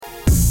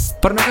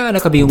Pernahkah Anda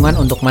kebingungan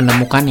untuk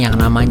menemukan yang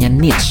namanya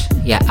niche?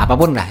 Ya,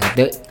 apapun lah.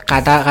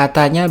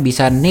 Kata-katanya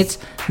bisa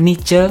niche,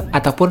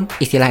 ataupun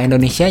istilah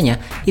Indonesianya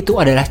itu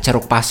adalah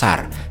ceruk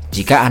pasar.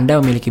 Jika Anda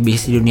memiliki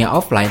bisnis di dunia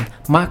offline,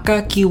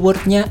 maka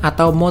keywordnya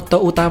atau moto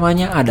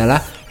utamanya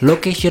adalah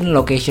location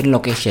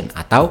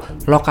atau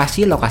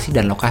lokasi.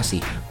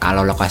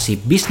 Kalau lokasi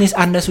bisnis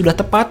Anda sudah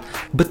tepat,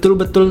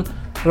 betul-betul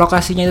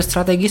lokasinya itu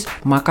strategis,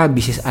 maka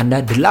bisnis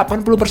Anda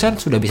 80%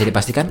 sudah bisa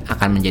dipastikan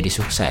akan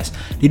menjadi sukses.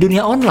 Di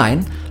dunia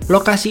online,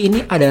 lokasi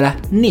ini adalah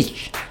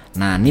niche.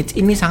 Nah, niche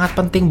ini sangat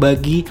penting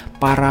bagi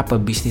para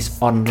pebisnis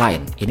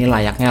online. Ini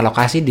layaknya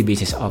lokasi di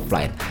bisnis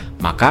offline.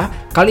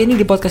 Maka, kali ini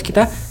di podcast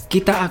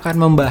kita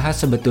akan membahas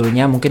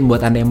sebetulnya, mungkin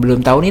buat Anda yang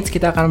belum tahu niche,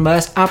 kita akan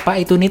membahas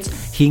apa itu niche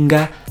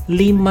hingga 5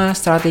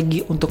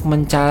 strategi untuk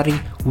mencari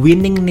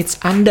winning niche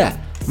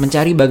Anda.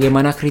 Mencari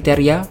bagaimana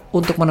kriteria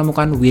untuk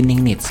menemukan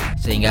winning niche.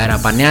 Sehingga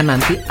harapannya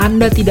nanti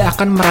Anda tidak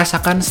akan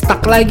merasakan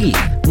stuck lagi.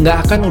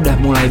 Nggak akan udah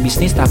mulai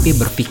bisnis tapi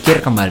berpikir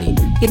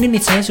kembali, ini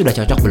niche-nya sudah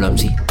cocok belum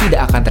sih? Tidak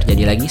akan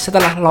terjadi lagi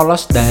setelah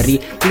lolos dari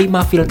 5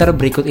 filter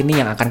berikut ini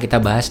yang akan kita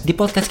bahas di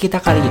podcast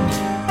kita kali ini.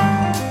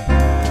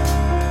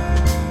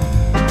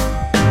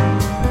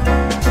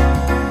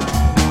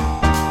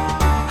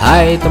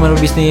 Hai teman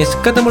bisnis,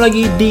 ketemu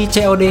lagi di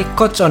COD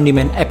Coach on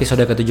Demand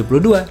episode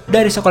ke-72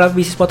 dari Sekolah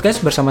Bisnis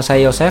Podcast bersama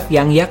saya Yosef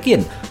yang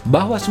yakin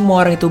bahwa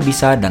semua orang itu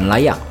bisa dan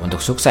layak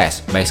untuk sukses.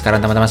 Baik sekarang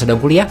teman-teman sedang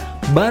kuliah,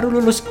 baru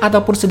lulus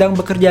ataupun sedang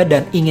bekerja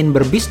dan ingin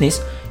berbisnis,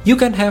 you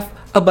can have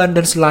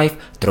abundance life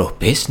through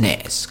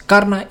business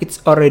karena it's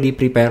already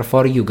prepared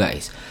for you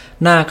guys.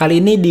 Nah,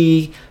 kali ini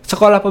di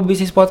Sekolah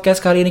Pebisnis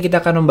Podcast kali ini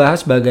kita akan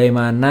membahas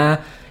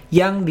bagaimana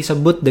yang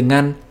disebut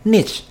dengan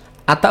niche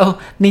atau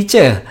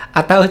niche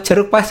atau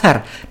ceruk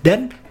pasar.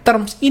 Dan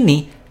terms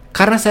ini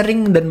karena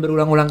sering dan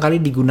berulang-ulang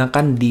kali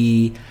digunakan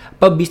di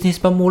pebisnis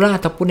pemula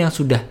ataupun yang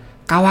sudah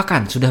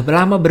kawakan, sudah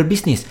lama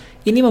berbisnis.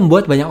 Ini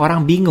membuat banyak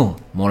orang bingung,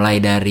 mulai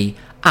dari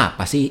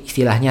apa sih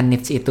istilahnya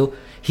niche itu,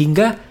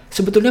 hingga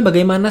sebetulnya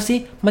bagaimana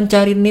sih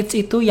mencari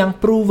niche itu yang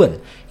proven,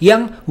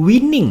 yang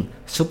winning,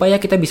 supaya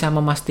kita bisa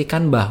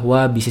memastikan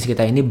bahwa bisnis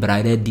kita ini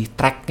berada di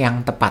track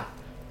yang tepat.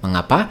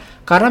 Mengapa?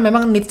 Karena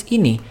memang niche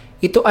ini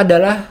itu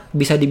adalah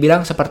bisa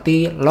dibilang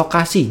seperti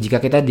lokasi jika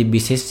kita di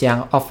bisnis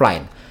yang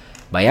offline.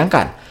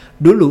 Bayangkan,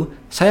 dulu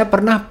saya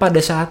pernah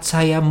pada saat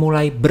saya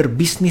mulai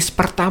berbisnis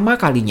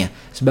pertama kalinya,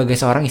 sebagai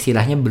seorang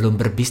istilahnya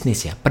belum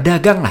berbisnis ya,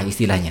 pedagang lah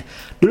istilahnya.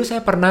 Dulu saya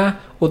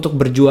pernah untuk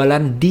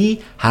berjualan di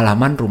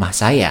halaman rumah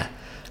saya.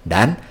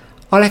 Dan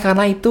oleh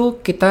karena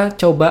itu kita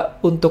coba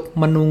untuk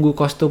menunggu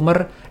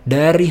customer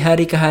dari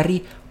hari ke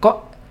hari,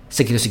 kok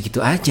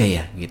segitu-segitu aja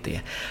ya gitu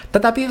ya.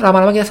 Tetapi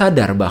lama-lama kita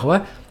sadar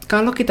bahwa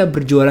kalau kita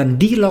berjualan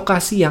di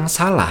lokasi yang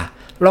salah,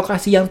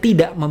 lokasi yang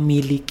tidak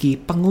memiliki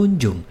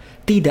pengunjung,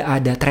 tidak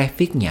ada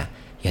trafficnya,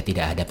 ya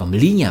tidak ada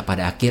pembelinya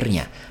pada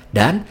akhirnya.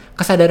 Dan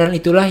kesadaran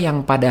itulah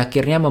yang pada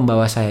akhirnya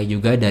membawa saya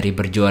juga dari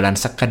berjualan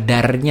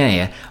sekedarnya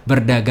ya,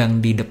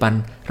 berdagang di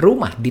depan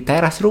rumah, di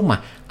teras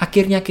rumah.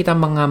 Akhirnya kita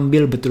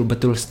mengambil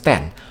betul-betul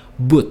stand,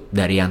 booth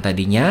dari yang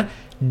tadinya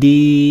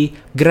di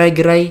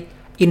gerai-gerai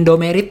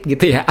Indomerit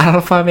gitu ya,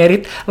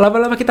 Alfamerit,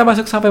 lama-lama kita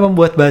masuk sampai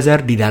membuat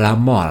bazar di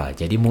dalam mall.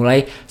 Jadi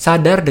mulai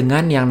sadar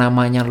dengan yang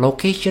namanya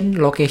location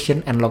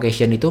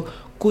itu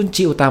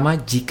kunci utama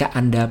jika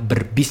Anda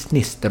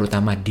berbisnis,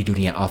 terutama di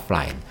dunia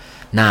offline.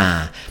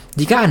 Nah,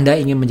 jika Anda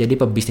ingin menjadi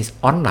pebisnis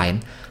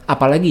online,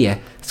 apalagi ya,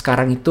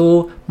 sekarang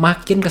itu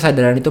makin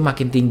kesadaran itu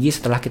makin tinggi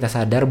setelah kita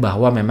sadar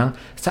bahwa memang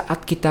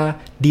saat kita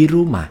di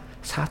rumah,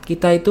 saat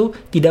kita itu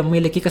tidak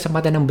memiliki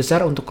kesempatan yang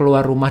besar untuk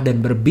keluar rumah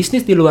dan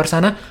berbisnis di luar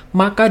sana,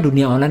 maka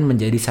dunia online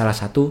menjadi salah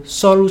satu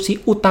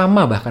solusi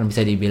utama bahkan bisa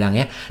dibilang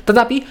ya.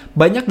 Tetapi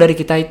banyak dari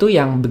kita itu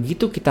yang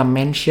begitu kita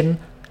mention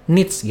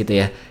niche gitu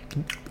ya,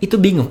 itu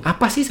bingung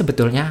apa sih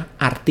sebetulnya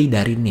arti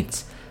dari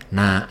niche.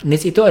 Nah,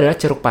 niche itu adalah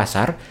ceruk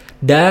pasar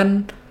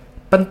dan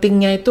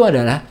pentingnya itu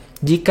adalah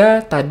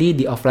jika tadi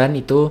di offline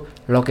itu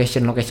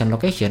location,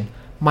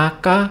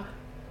 maka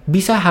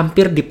bisa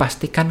hampir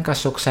dipastikan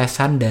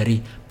kesuksesan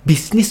dari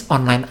bisnis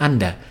online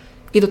Anda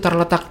itu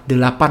terletak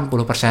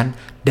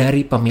 80%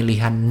 dari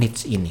pemilihan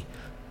niche ini.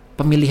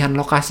 Pemilihan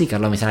lokasi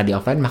kalau misalnya di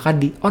offline, maka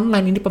di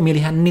online ini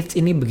pemilihan niche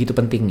ini begitu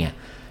pentingnya.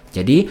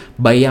 Jadi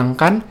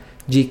bayangkan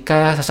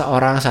jika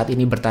seseorang saat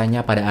ini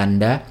bertanya pada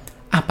Anda,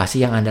 apa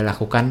sih yang Anda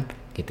lakukan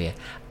gitu ya?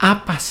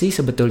 Apa sih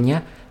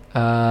sebetulnya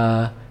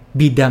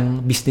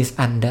bidang bisnis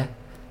Anda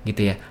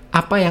gitu ya?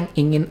 Apa yang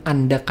ingin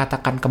Anda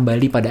katakan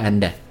kembali pada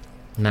Anda?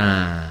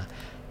 Nah,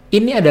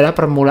 ini adalah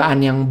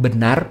permulaan yang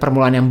benar,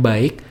 permulaan yang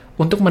baik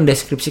untuk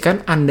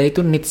mendeskripsikan Anda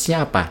itu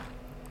niche-nya apa.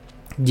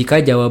 Jika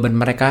jawaban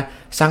mereka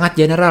sangat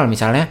general,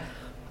 misalnya,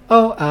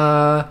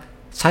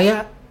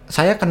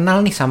 saya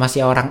kenal nih sama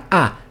si orang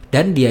A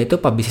dan dia itu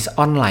pebisnis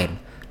online.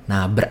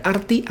 Nah,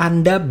 berarti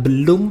Anda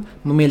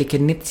belum memiliki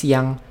niche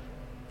yang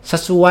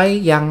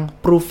sesuai, yang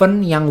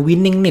proven, yang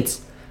winning niche.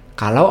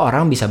 Kalau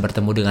orang bisa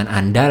bertemu dengan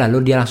Anda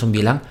lalu dia langsung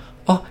bilang,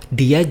 oh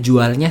dia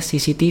jualnya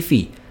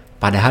CCTV,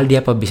 padahal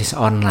dia pebisnis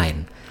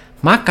online.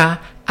 Maka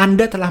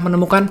Anda telah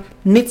menemukan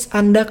niche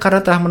Anda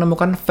karena telah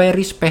menemukan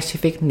very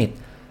specific need.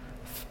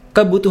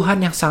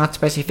 kebutuhan yang sangat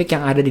spesifik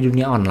yang ada di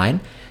dunia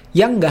online,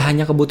 yang nggak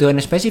hanya kebutuhan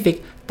yang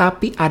spesifik,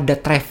 tapi ada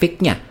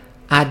trafficnya,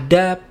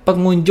 ada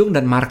pengunjung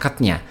dan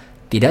marketnya.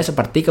 Tidak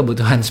seperti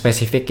kebutuhan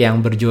spesifik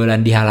yang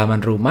berjualan di halaman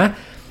rumah,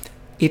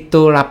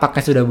 itu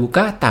lapaknya sudah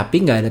buka,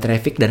 tapi nggak ada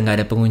traffic dan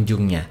nggak ada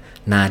pengunjungnya.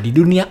 Nah, di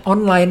dunia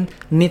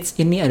online, needs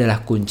ini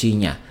adalah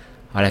kuncinya.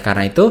 Oleh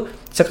karena itu,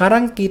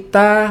 sekarang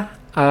kita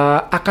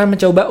akan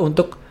mencoba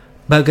untuk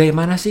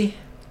bagaimana sih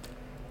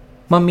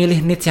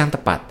memilih needs yang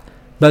tepat.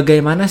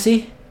 Bagaimana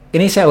sih?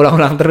 Ini saya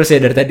ulang-ulang terus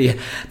ya dari tadi ya.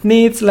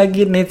 Needs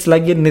lagi.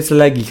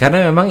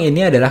 Karena memang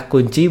ini adalah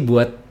kunci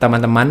buat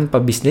teman-teman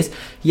pebisnis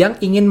yang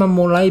ingin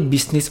memulai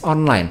bisnis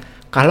online.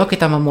 Kalau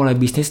kita memulai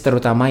bisnis,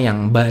 terutama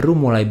yang baru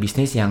mulai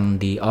bisnis yang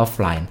di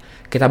offline,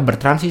 kita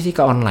bertransisi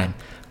ke online,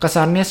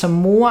 kesannya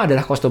semua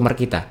adalah customer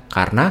kita.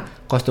 Karena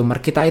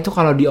customer kita itu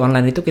kalau di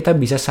online itu kita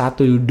bisa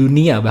satu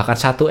dunia, bahkan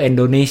satu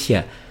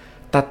Indonesia.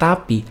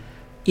 Tetapi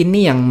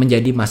ini yang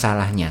menjadi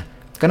masalahnya.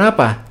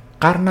 Kenapa?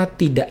 Karena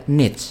tidak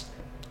needs.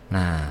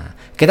 Nah,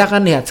 kita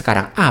akan lihat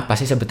sekarang apa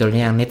sih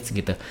sebetulnya yang needs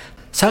gitu.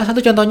 Salah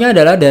satu contohnya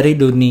adalah dari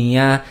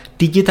dunia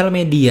digital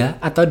media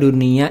atau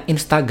dunia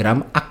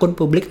Instagram, akun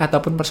publik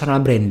ataupun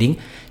personal branding,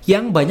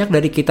 yang banyak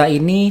dari kita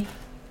ini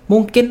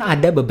mungkin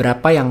ada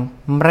beberapa yang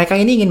mereka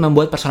ini ingin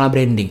membuat personal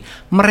branding.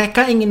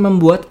 Mereka ingin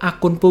membuat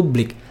akun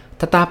publik,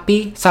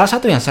 tetapi salah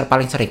satu yang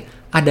paling sering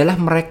adalah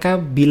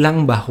mereka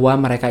bilang bahwa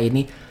mereka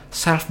ini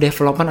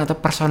self-development atau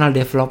personal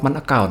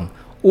development account.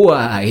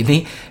 Wah,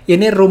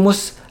 ini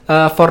rumus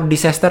for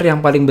disaster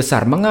yang paling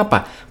besar.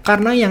 Mengapa?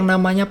 Karena yang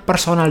namanya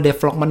personal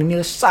development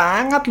ini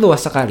sangat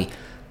luas sekali.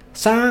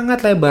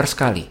 Sangat lebar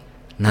sekali.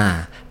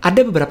 Nah, ada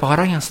beberapa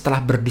orang yang setelah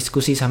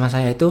berdiskusi sama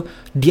saya itu,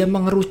 dia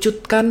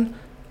mengerucutkan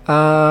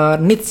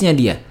needs-nya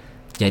dia.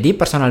 Jadi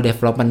personal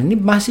development ini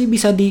masih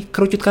bisa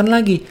dikerucutkan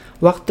lagi.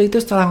 Waktu itu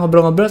setelah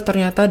ngobrol-ngobrol,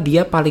 ternyata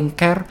dia paling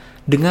care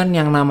dengan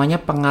yang namanya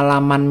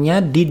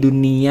pengalamannya di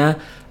dunia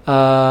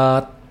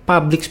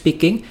public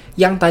speaking,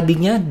 yang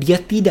tadinya dia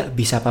tidak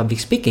bisa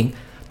public speaking,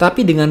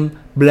 tapi dengan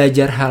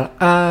belajar hal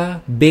A,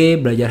 B,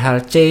 belajar hal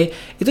C,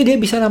 itu dia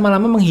bisa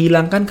lama-lama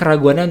menghilangkan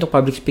keraguannya untuk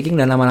public speaking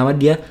dan lama-lama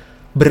dia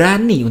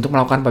berani untuk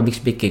melakukan public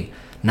speaking.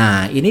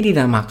 Nah, ini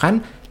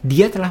dinamakan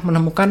dia telah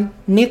menemukan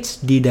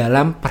needs di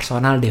dalam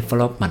personal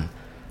development.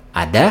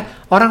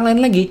 Ada orang lain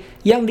lagi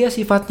yang dia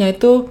sifatnya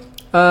itu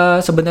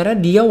sebenarnya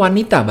dia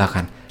wanita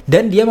bahkan.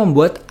 Dan dia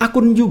membuat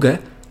akun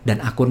juga, dan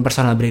akun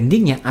personal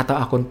brandingnya atau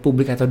akun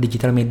publik atau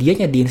digital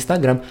medianya di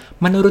Instagram,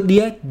 menurut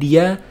dia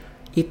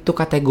itu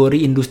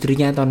kategori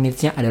industrinya atau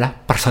niche-nya adalah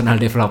personal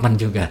development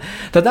juga.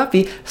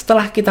 Tetapi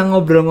setelah kita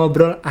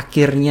ngobrol-ngobrol,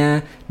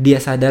 akhirnya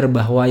dia sadar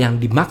bahwa yang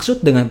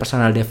dimaksud dengan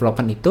personal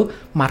development itu,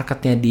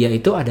 marketnya dia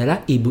itu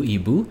adalah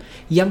ibu-ibu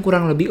yang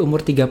kurang lebih umur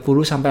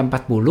 30-40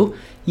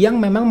 yang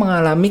memang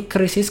mengalami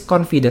krisis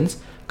confidence.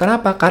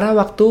 Kenapa? Karena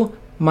waktu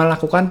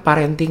melakukan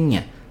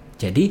parentingnya.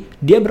 Jadi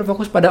dia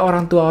berfokus pada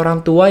orang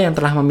tua yang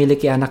telah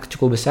memiliki anak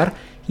cukup besar,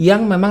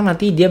 yang memang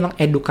nanti dia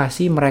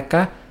mengedukasi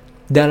mereka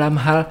dalam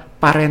hal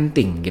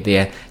parenting gitu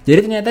ya.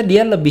 Jadi ternyata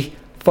dia lebih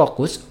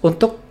fokus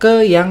untuk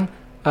ke yang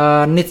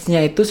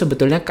needs-nya itu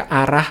sebetulnya ke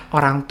arah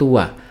orang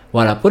tua.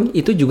 Walaupun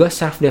itu juga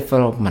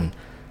self-development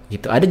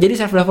gitu. Jadi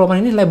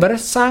self-development ini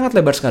sangat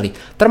lebar sekali.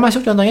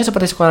 Termasuk contohnya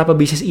seperti sekolah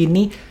pebisnis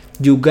ini,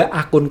 juga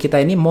akun kita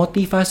ini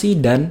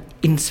motivasi dan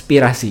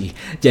inspirasi.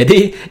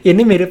 Jadi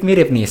ini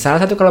mirip-mirip nih.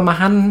 Salah satu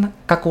kelemahan,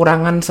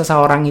 kekurangan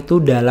seseorang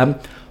itu dalam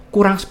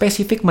kurang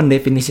spesifik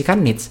mendefinisikan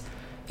needs,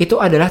 itu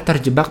adalah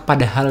terjebak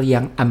pada hal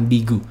yang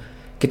ambigu.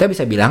 Kita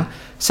bisa bilang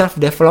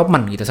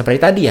self-development gitu. Seperti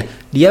tadi ya,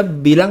 dia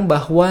bilang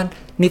bahwa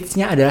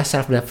needs-nya adalah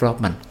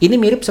self-development. Ini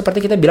mirip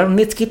seperti kita bilang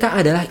needs kita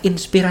adalah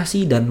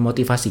inspirasi dan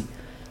motivasi.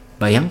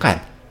 Bayangkan,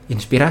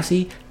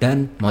 inspirasi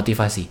dan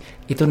motivasi.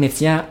 Itu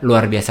needs-nya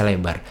luar biasa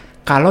lebar.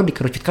 Kalau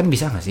dikerucutkan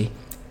bisa nggak sih?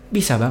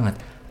 Bisa banget.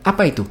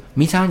 Apa itu?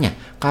 Misalnya,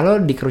 kalau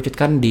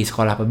dikerucutkan di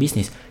sekolah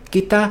pebisnis,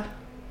 kita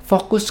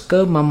fokus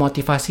ke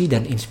memotivasi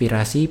dan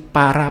inspirasi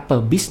para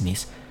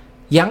pebisnis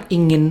yang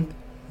ingin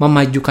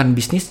memajukan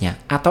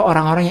bisnisnya, atau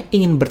orang-orang yang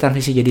ingin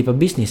bertransisi jadi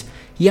pebisnis,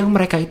 yang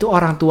mereka itu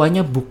orang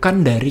tuanya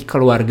bukan dari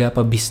keluarga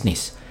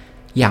pebisnis,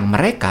 yang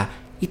mereka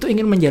itu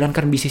ingin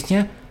menjalankan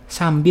bisnisnya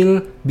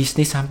sambil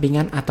bisnis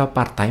sampingan atau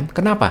part-time.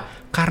 Kenapa?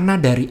 Karena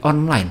dari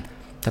online,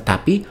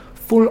 tetapi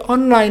full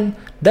online,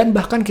 dan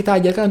bahkan kita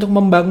ajarkan untuk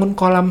membangun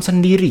kolam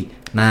sendiri.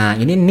 Nah,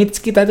 ini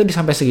needs kita itu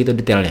sampai segitu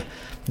detailnya.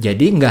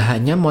 Jadi nggak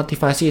hanya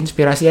motivasi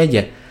inspirasi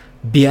aja.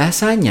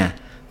 Biasanya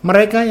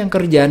mereka yang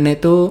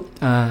kerjaannya itu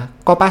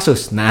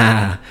Kopassus.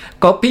 Nah,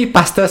 copy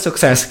paste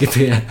sukses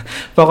gitu ya.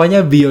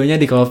 Pokoknya bionya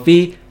di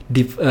copy,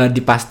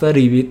 di paste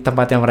di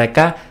tempatnya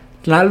mereka,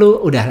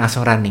 lalu udah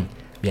langsung running.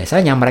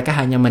 Biasanya mereka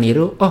hanya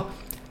meniru, oh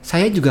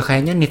saya juga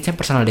kayaknya needs-nya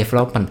personal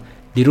development.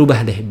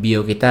 Dirubah deh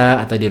bio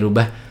kita atau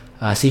dirubah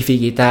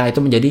CV kita itu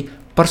menjadi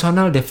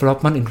personal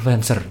development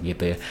influencer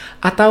gitu ya.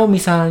 Atau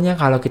misalnya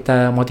kalau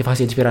kita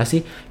motivasi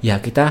inspirasi, ya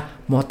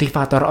kita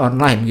motivator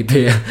online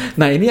gitu ya.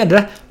 Nah, ini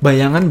adalah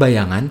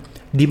bayangan-bayangan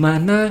di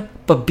mana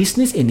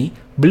pebisnis ini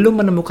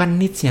belum menemukan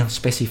needs yang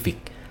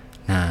spesifik.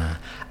 Nah,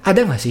 ada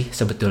nggak sih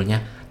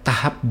sebetulnya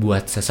tahap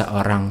buat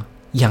seseorang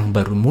yang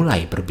baru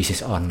mulai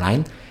berbisnis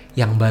online,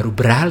 yang baru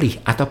beralih,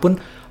 ataupun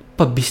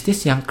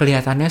pebisnis yang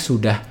kelihatannya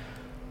sudah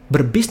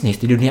berbisnis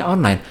di dunia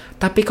online,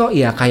 tapi kok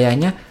ya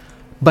kayaknya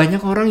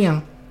banyak orang yang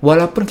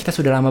walaupun kita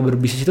sudah lama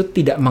berbisnis itu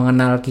tidak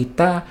mengenal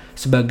kita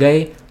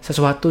sebagai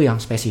sesuatu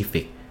yang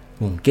spesifik.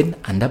 Mungkin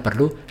Anda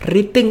perlu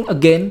rethink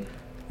again,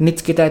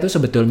 needs kita itu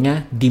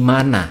sebetulnya di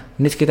mana?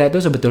 Needs kita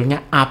itu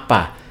sebetulnya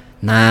apa?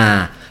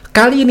 Nah,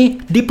 kali ini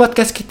di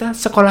podcast kita,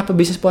 Sekolah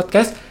Pebisnis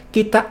Podcast,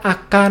 kita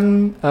akan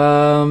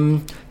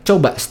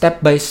coba step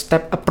by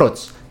step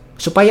approach.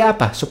 Supaya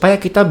apa? Supaya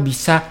kita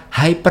bisa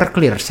hyper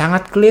clear,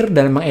 sangat clear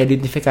dalam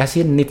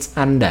mengidentifikasi needs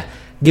Anda.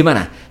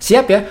 Gimana?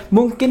 Siap ya?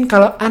 Mungkin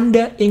kalau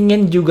Anda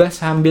ingin juga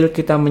sambil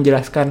kita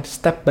menjelaskan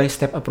step by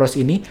step approach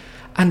ini,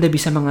 Anda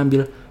bisa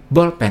mengambil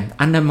bolpen,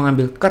 Anda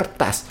mengambil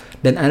kertas,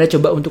 dan Anda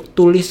coba untuk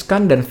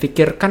tuliskan dan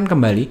pikirkan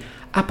kembali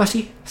apa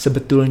sih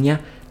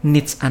sebetulnya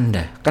needs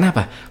Anda.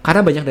 Kenapa?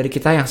 Karena banyak dari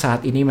kita yang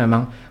saat ini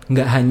memang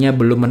nggak hanya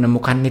belum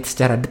menemukan needs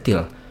secara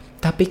detail,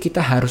 tapi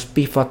kita harus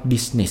pivot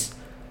bisnis.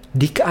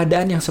 Di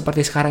keadaan yang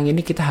seperti sekarang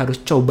ini, kita harus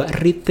coba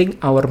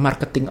rethink our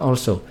marketing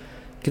also.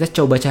 Kita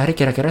coba cari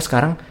kira-kira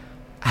sekarang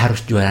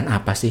harus jualan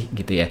apa sih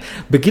gitu ya.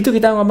 Begitu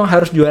kita ngomong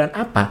harus jualan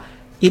apa,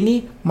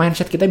 ini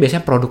mindset kita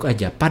biasanya produk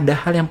aja.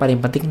 Padahal yang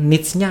paling penting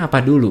needs-nya apa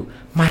dulu,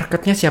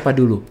 marketnya siapa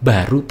dulu,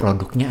 baru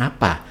produknya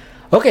apa.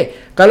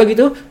 Oke, kalau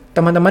gitu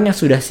teman-teman yang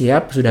sudah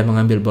siap, sudah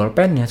mengambil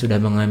bolpennya, sudah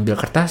mengambil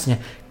kertasnya,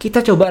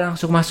 kita coba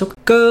langsung masuk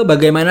ke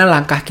bagaimana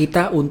langkah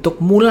kita untuk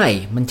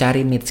mulai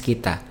mencari needs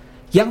kita.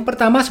 Yang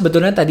pertama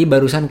sebetulnya tadi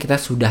barusan kita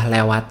sudah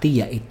lewati,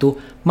 yaitu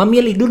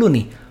memilih dulu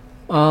nih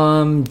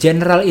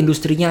general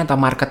industrinya atau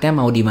marketnya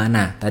mau di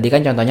mana. Tadi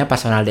kan contohnya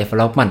personal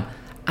development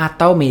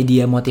atau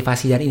media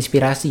motivasi dan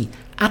inspirasi,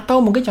 atau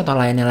mungkin contoh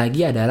lainnya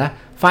lagi adalah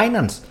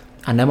finance.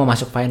 Anda mau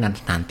masuk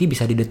finance, nanti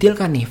bisa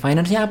didetilkan nih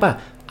finance-nya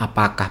apa?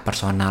 Apakah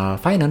personal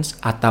finance,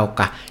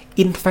 ataukah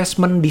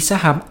investment di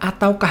saham,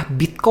 ataukah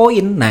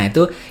Bitcoin? Nah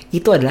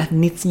itu adalah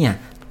needs-nya.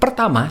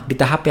 Pertama, di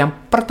tahap yang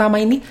pertama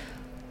ini,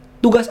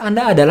 tugas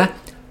Anda adalah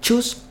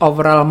choose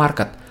overall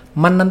market,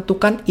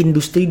 menentukan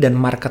industri dan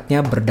marketnya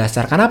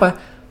berdasarkan apa?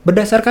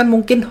 Berdasarkan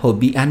mungkin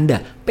hobi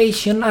Anda,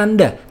 passion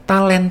Anda,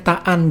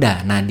 talenta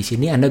Anda. Nah, di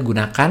sini Anda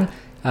gunakan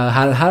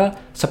hal-hal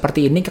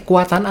seperti ini,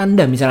 kekuatan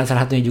Anda, misalnya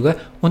salah satunya juga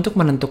untuk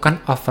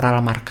menentukan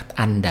overall market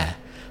Anda.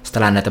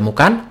 Setelah Anda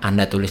temukan,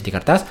 Anda tulis di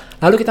kertas,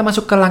 lalu kita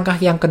masuk ke langkah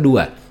yang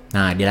kedua.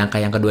 Nah, di langkah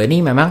yang kedua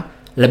ini memang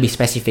lebih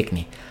spesifik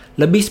nih.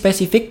 Lebih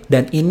spesifik,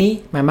 dan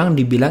ini memang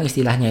dibilang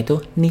istilahnya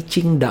itu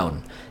niching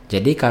down.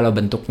 Jadi kalau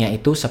bentuknya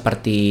itu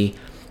seperti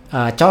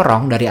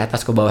corong dari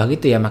atas ke bawah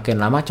gitu ya, makin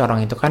lama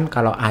corong itu kan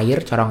kalau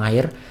corong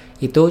air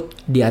itu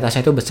di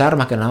atasnya itu besar,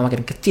 makin lama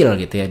makin kecil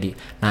gitu ya.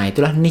 Nah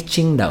itulah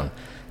niching down.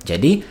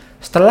 Jadi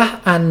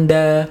setelah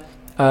Anda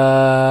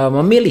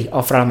memilih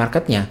overall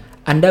marketnya,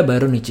 Anda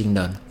baru niching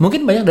down.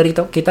 Mungkin banyak dari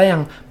kita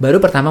yang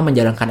baru pertama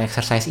menjalankan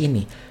exercise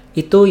ini,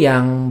 itu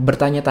yang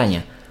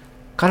bertanya-tanya,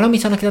 kalau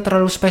misalnya kita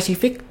terlalu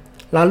spesifik,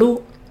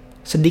 lalu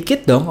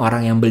sedikit dong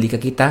orang yang beli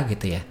ke kita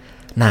gitu ya.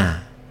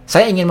 Nah,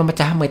 saya ingin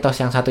memecah mitos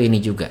yang satu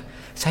ini juga.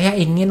 Saya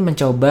ingin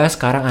mencoba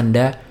sekarang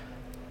Anda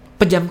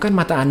pejamkan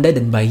mata Anda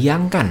dan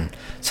bayangkan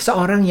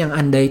seseorang yang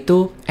Anda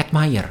itu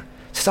admire.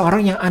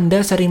 Seseorang yang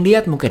Anda sering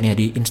lihat mungkin ya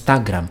di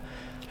Instagram.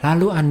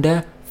 Lalu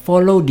Anda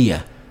follow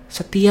dia.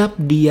 Setiap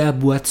dia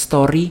buat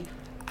story,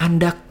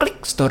 Anda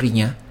klik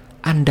story-nya.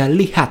 Anda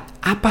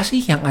lihat apa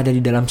sih yang ada di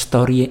dalam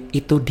story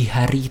itu di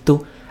hari itu.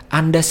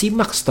 Anda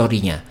simak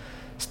story-nya.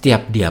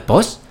 Setiap dia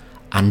post,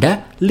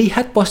 Anda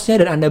lihat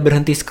postnya dan Anda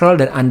berhenti scroll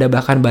dan Anda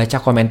bahkan baca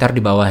komentar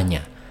di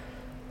bawahnya.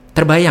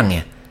 Terbayang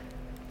ya?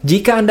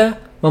 Jika Anda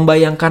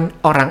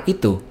membayangkan orang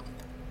itu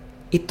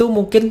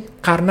mungkin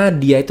karena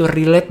dia itu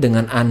relate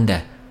dengan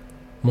Anda.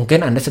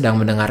 Mungkin Anda sedang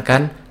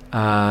mendengarkan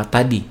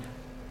tadi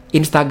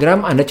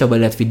Instagram, Anda coba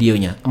lihat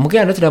videonya.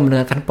 Mungkin Anda sedang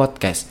mendengarkan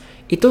podcast.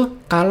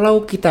 Itu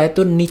kalau kita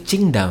itu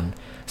niching down,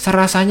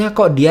 serasanya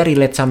kok dia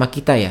relate sama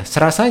kita ya.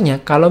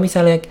 Serasanya kalau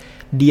misalnya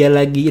dia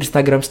lagi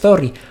Instagram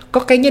story,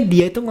 kok kayaknya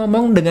dia itu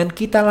ngomong dengan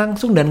kita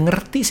langsung dan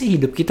ngerti sih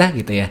hidup kita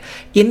gitu ya.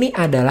 Ini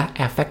adalah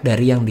efek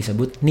dari yang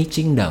disebut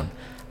niching down.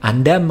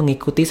 Anda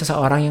mengikuti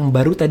seseorang yang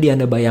baru tadi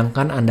Anda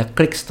bayangkan, Anda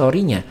klik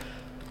story-nya,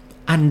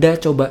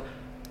 Anda coba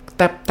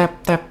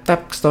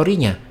tap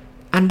story-nya,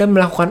 Anda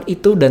melakukan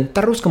itu dan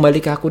terus kembali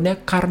ke akunnya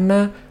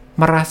karena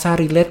merasa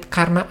relate,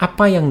 karena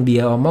apa yang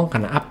dia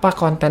omongkan, apa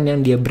konten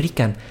yang dia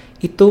berikan,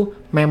 itu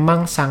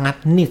memang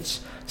sangat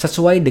niche,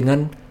 sesuai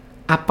dengan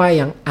apa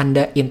yang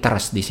Anda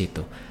interest di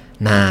situ.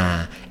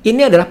 Nah,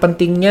 ini adalah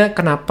pentingnya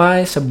kenapa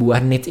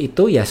sebuah niche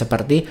itu ya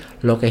seperti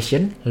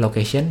location,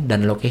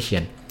 dan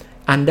location.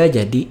 Anda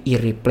jadi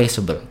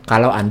irreplaceable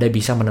kalau Anda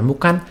bisa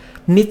menemukan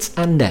niche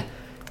Anda.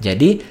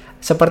 Jadi,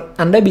 seperti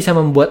Anda bisa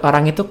membuat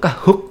orang itu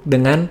kehook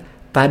dengan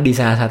tadi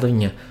salah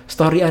satunya.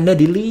 Story Anda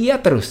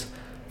dilihat terus,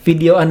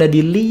 video Anda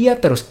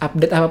dilihat terus,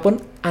 update apapun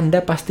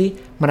Anda pasti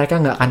mereka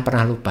nggak akan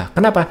pernah lupa.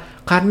 Kenapa?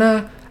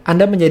 Karena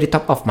Anda menjadi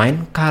top of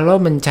mind kalau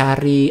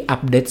mencari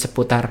update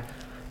seputar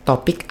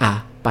topik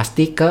A,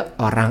 pasti ke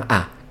orang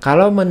A.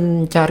 Kalau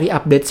mencari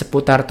update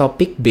seputar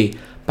topik B,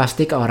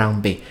 pasti ke orang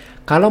B.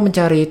 Kalau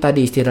mencari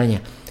tadi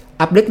istilahnya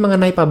update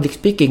mengenai public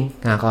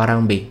speaking, nah ke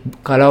orang B.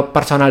 Kalau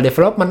personal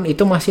development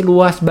itu masih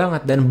luas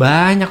banget dan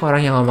banyak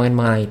orang yang ngomongin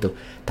mengenai itu.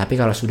 Tapi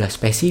kalau sudah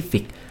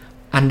spesifik,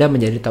 Anda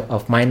menjadi top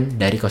of mind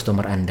dari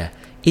customer Anda.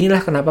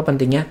 Inilah kenapa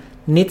pentingnya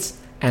needs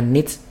and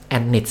needs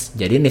and needs.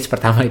 Jadi needs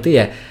pertama itu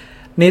ya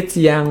needs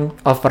yang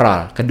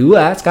overall.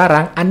 Kedua,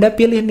 sekarang Anda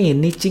pilih nih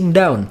niching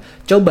down.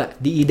 Coba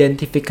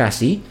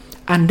diidentifikasi,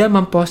 Anda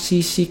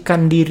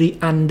memposisikan diri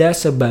Anda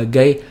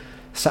sebagai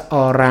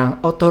seorang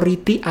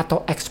authority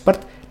atau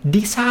expert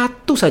di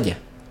satu saja,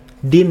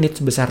 di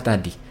niche besar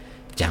tadi.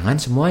 Jangan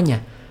semuanya.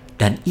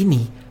 Dan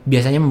ini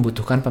biasanya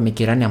membutuhkan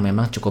pemikiran yang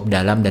memang cukup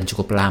dalam dan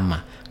cukup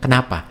lama.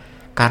 Kenapa?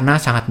 Karena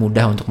sangat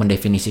mudah untuk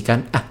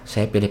mendefinisikan,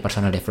 saya pilih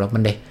personal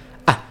development deh.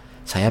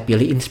 Saya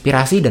pilih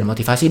inspirasi dan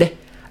motivasi deh.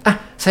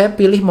 Saya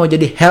pilih mau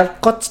jadi health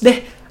coach deh.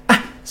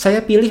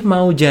 Saya pilih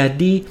mau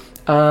jadi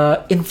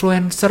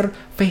influencer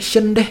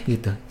fashion deh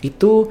gitu.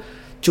 Itu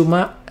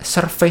cuma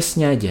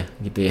surface-nya aja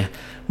gitu ya.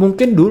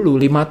 Mungkin dulu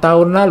 5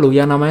 tahun lalu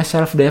yang namanya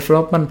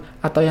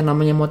self-development atau yang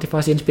namanya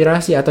motivasi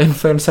inspirasi atau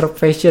influencer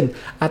fashion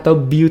atau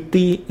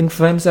beauty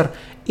influencer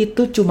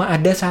itu cuma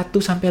ada 1-5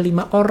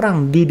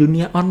 orang di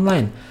dunia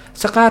online.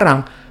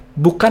 Sekarang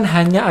bukan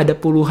hanya ada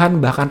puluhan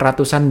bahkan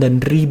ratusan dan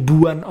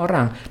ribuan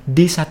orang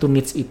di satu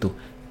niche itu.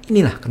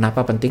 Inilah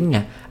kenapa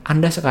pentingnya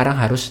Anda sekarang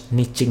harus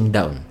niching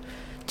down.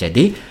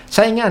 Jadi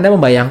saya ingin Anda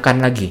membayangkan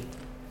lagi.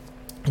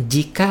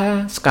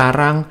 Jika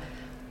sekarang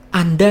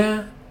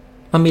Anda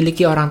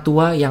memiliki orang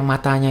tua yang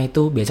matanya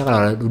itu, biasa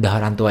kalau udah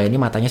orang tua ini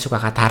matanya suka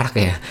katarak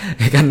ya.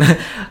 Karena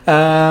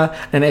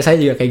nenek saya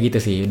juga kayak gitu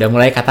sih, udah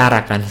mulai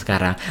katarak kan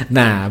sekarang.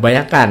 Nah,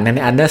 bayangkan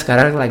nenek Anda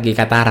sekarang lagi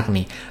katarak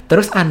nih.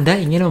 Terus Anda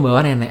ingin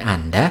membawa nenek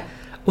Anda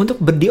untuk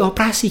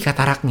berdioperasi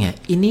kataraknya.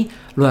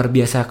 Ini luar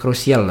biasa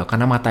krusial loh,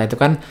 karena mata itu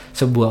kan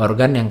sebuah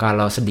organ yang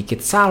kalau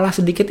salah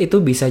sedikit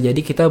itu bisa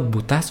jadi kita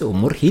buta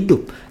seumur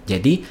hidup.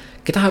 Jadi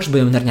kita harus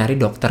benar-benar nyari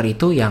dokter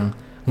itu yang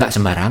nggak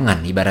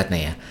sembarangan ibaratnya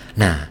ya.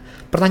 Nah,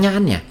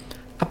 pertanyaannya,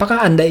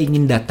 apakah Anda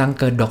ingin datang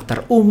ke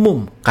dokter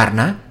umum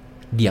karena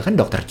dia kan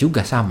dokter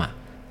juga sama?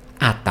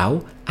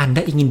 Atau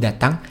Anda ingin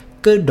datang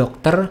ke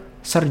dokter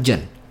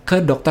surgeon,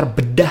 ke dokter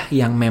bedah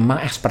yang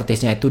memang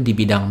ekspertisnya itu di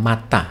bidang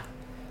mata?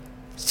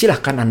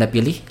 Silahkan Anda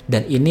pilih,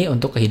 dan ini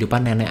untuk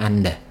kehidupan nenek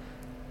Anda.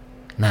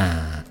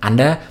 Nah,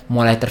 Anda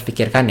mulai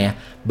terfikirkan ya,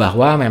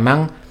 bahwa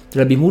memang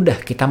lebih mudah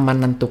kita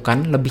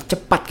menentukan, lebih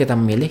cepat kita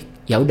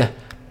memilih, ya udah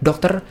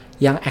dokter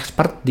yang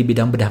expert di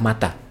bidang bedah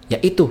mata,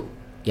 yaitu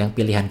yang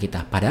pilihan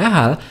kita.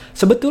 Padahal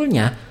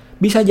sebetulnya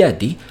bisa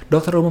jadi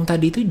dokter umum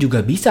tadi itu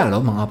juga bisa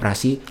loh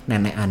mengoperasi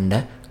nenek Anda.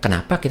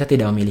 Kenapa kita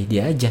tidak memilih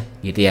dia aja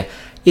gitu ya.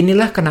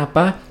 Inilah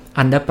kenapa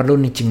Anda perlu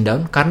niching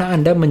down, karena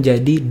Anda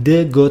menjadi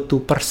the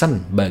go-to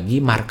person bagi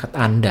market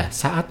Anda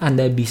saat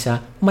Anda bisa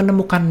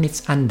menemukan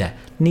niche Anda,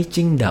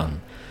 niching down.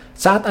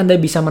 Saat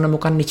Anda bisa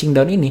menemukan niching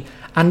down ini,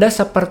 Anda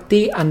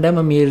seperti Anda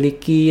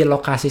memiliki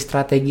lokasi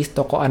strategis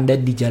toko Anda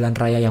di jalan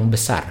raya yang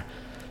besar.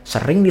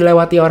 Sering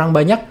dilewati orang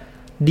banyak,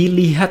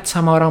 dilihat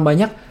sama orang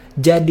banyak,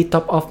 jadi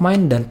top of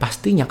mind, dan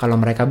pastinya kalau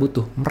mereka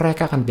butuh,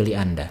 mereka akan pilih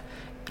Anda.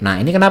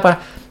 Nah, ini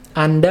kenapa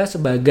Anda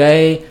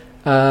sebagai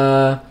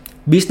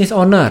business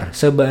owner,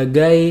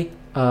 sebagai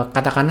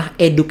katakanlah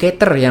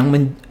educator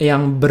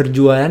yang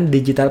berjualan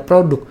digital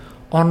produk,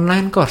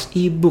 online course,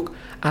 ebook,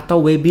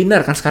 atau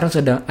webinar, kan sekarang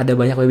sudah ada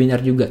banyak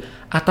webinar juga,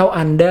 atau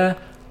Anda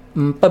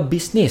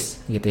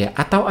pebisnis gitu ya,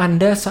 atau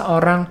Anda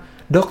seorang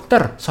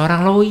dokter,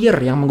 seorang lawyer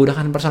yang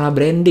menggunakan personal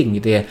branding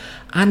gitu ya.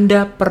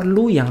 Anda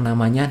perlu yang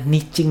namanya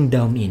niching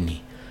down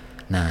ini.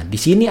 Nah, di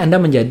sini Anda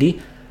menjadi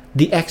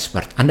the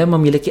expert. Anda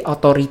memiliki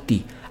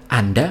authority.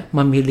 Anda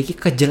memiliki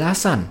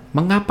kejelasan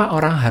mengapa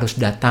orang harus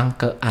datang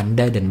ke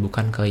Anda dan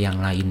bukan ke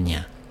yang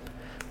lainnya.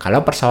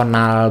 Kalau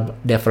personal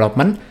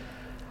development,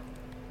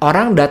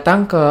 orang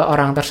datang ke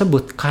orang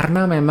tersebut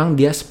karena memang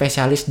dia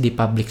spesialis di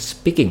public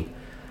speaking.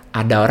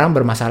 Ada orang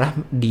bermasalah,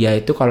 dia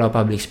itu kalau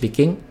public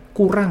speaking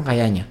kurang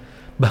kayaknya.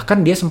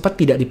 Bahkan dia sempat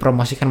tidak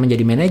dipromosikan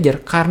menjadi manajer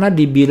karena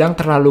dibilang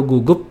terlalu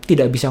gugup,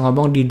 tidak bisa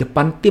ngomong di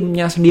depan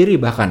timnya sendiri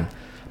bahkan.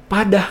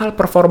 Padahal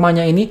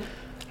performanya ini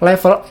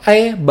level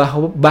A,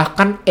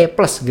 bahkan A+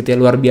 gitu ya,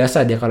 luar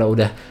biasa dia kalau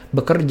udah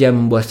bekerja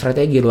membuat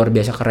strategi, luar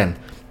biasa keren.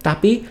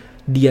 Tapi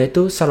dia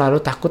itu selalu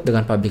takut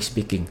dengan public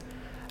speaking.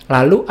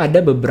 Lalu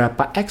ada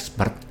beberapa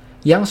expert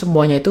yang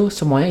semuanya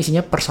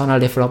isinya personal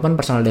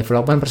development.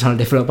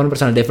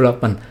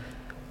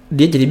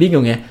 Dia jadi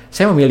bingung ya,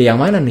 saya memilih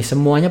yang mana nih,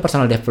 semuanya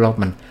personal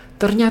development.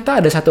 Ternyata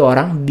ada satu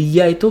orang,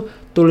 dia itu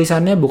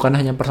tulisannya bukan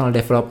hanya personal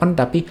development,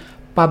 tapi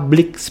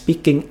public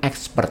speaking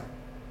expert.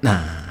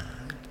 Nah,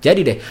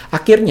 jadi deh,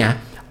 akhirnya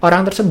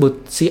orang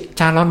tersebut, si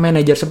calon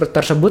manajer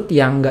tersebut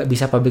yang nggak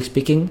bisa public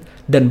speaking,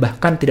 dan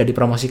bahkan tidak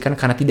dipromosikan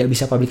karena tidak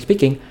bisa public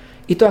speaking,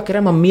 itu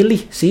akhirnya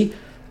memilih si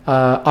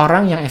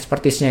orang yang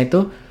ekspertisnya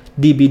itu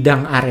di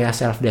bidang area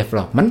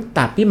self-development,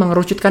 tapi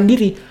mengerucutkan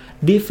diri.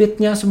 Di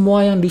feed-nya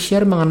semua yang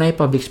di-share mengenai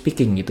public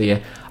speaking gitu ya.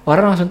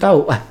 Orang langsung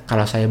tahu,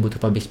 kalau saya butuh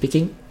public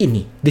speaking,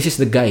 this is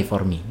the guy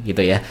for me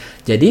gitu ya.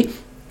 Jadi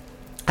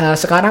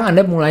Sekarang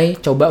Anda mulai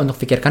coba untuk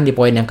pikirkan di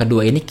poin yang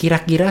kedua ini,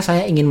 kira-kira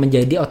saya ingin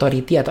menjadi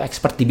authority atau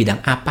expert di bidang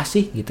apa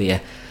sih gitu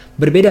ya.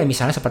 Berbeda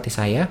misalnya seperti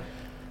saya,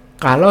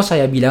 kalau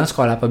saya bilang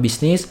sekolah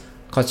pebisnis,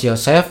 Coach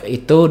Yosef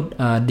itu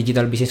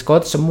digital business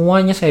coach,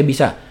 semuanya saya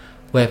bisa.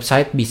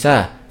 Website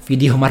bisa,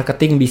 video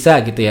marketing bisa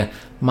gitu ya.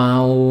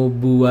 Mau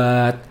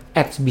buat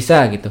ads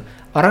bisa gitu.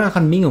 Orang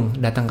akan bingung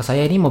datang ke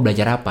saya ini mau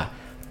belajar apa.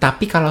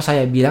 Tapi kalau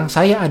saya bilang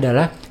saya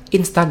adalah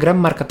Instagram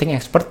marketing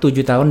expert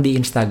 7 tahun di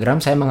Instagram,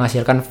 saya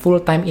menghasilkan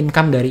full time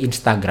income dari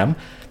Instagram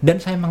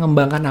dan saya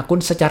mengembangkan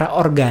akun secara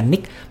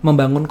organik,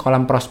 membangun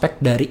kolam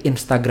prospek dari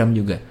Instagram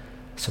juga.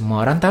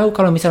 Semua orang tahu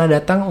kalau misalnya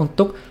datang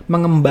untuk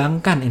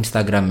mengembangkan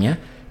Instagramnya,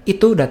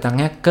 itu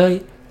datangnya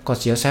ke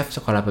Coach Yosef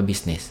Sekolah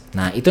Pebisnis.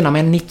 Nah, itu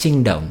namanya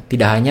niching down.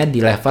 Tidak hanya di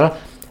level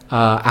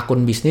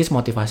akun bisnis,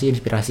 motivasi,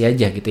 inspirasi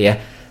aja gitu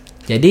ya.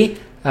 Jadi,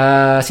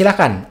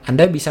 silakan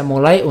Anda bisa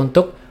mulai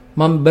untuk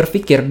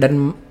berpikir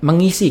dan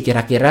mengisi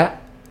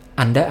kira-kira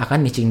Anda akan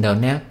niching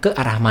down-nya ke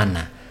arah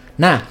mana.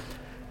 Nah,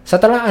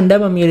 setelah Anda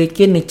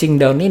memiliki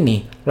niching down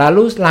ini,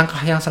 lalu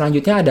langkah yang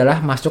selanjutnya adalah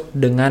masuk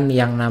dengan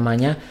yang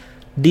namanya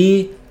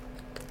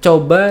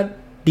dicoba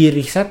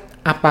diriset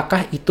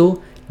apakah itu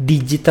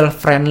digital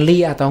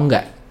friendly atau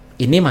enggak.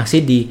 Ini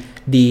masih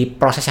di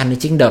proses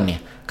niching down ya.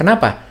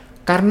 Kenapa?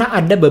 Karena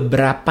ada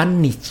beberapa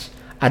niche,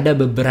 ada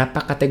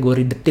beberapa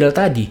kategori detail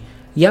tadi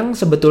yang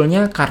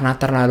sebetulnya karena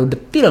terlalu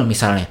detail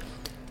misalnya,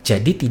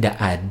 jadi tidak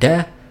ada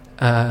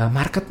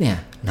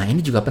marketnya. Nah, ini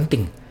juga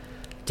penting.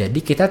 Jadi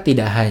kita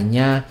tidak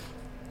hanya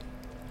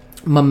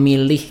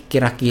memilih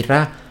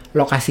kira-kira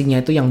lokasinya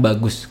itu yang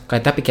bagus.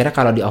 Kita pikirnya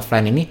kalau di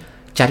offline ini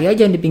cari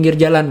aja yang di pinggir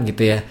jalan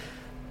gitu ya.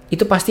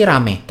 Itu pasti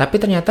rame, tapi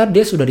ternyata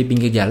dia sudah di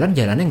pinggir jalan,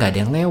 jalannya nggak ada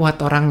yang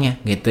lewat orangnya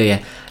gitu ya.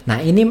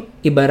 Nah, ini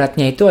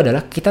ibaratnya itu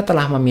adalah kita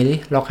telah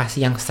memilih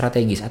lokasi yang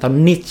strategis atau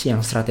niche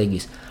yang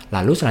strategis.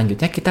 Lalu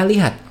selanjutnya kita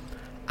lihat,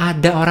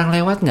 ada orang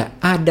lewat nggak?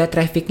 Ada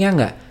trafficnya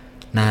nggak?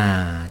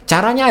 Nah,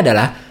 caranya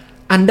adalah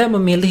Anda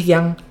memilih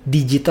yang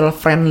digital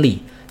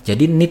friendly.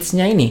 Jadi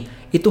niche-nya ini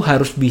itu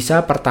harus bisa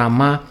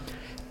pertama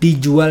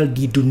dijual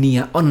di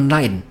dunia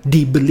online,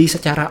 dibeli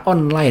secara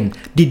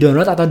online,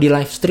 di-download atau di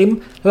live stream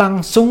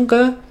langsung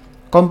ke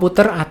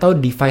komputer atau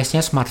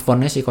device-nya,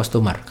 smartphone-nya si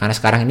customer. Karena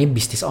sekarang ini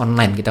bisnis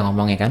online kita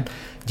ngomongnya kan.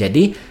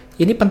 Jadi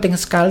ini penting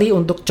sekali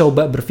untuk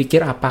coba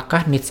berpikir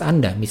apakah needs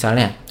Anda.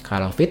 Misalnya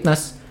kalau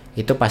fitness,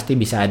 itu pasti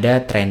bisa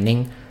ada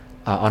training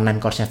online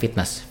course-nya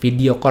fitness,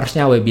 video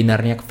course-nya,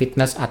 webinarnya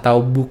fitness,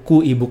 atau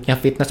buku e-booknya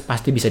fitness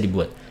pasti bisa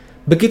dibuat.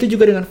 Begitu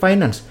juga dengan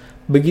finance,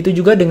 begitu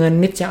juga dengan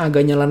needs yang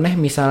agak nyeleneh,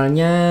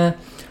 misalnya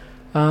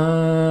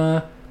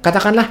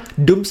katakanlah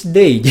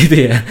doomsday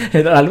gitu ya.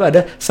 Lalu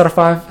ada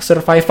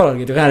survival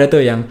gitu kan, ada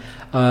tuh yang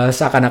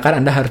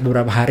seakan-akan Anda harus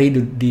beberapa hari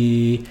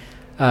di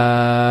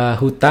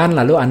hutan,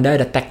 lalu Anda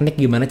ada teknik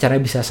gimana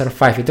caranya bisa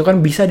survive. Itu kan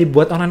bisa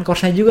dibuat online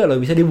course-nya juga loh,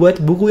 bisa dibuat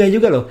bukunya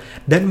juga loh,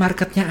 dan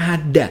marketnya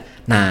ada.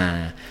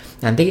 Nah,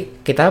 nanti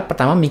kita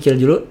pertama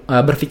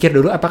berpikir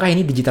dulu apakah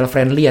ini digital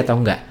friendly atau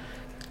enggak.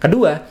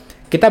 Kedua,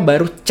 kita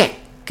baru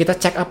kita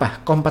cek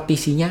apa?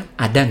 Kompetisinya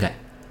ada enggak?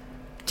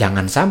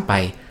 Jangan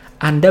sampai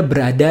Anda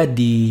berada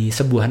di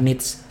sebuah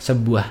niche,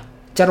 sebuah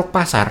ceruk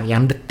pasar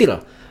yang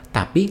detail,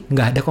 tapi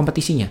nggak ada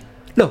kompetisinya.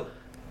 Loh,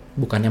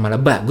 bukannya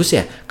malah bagus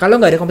ya? Kalau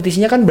nggak ada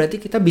kompetisinya kan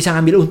berarti kita bisa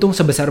ngambil untung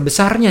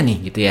sebesar-besarnya nih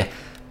gitu ya.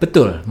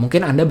 Betul,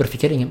 mungkin Anda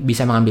berpikir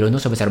bisa mengambil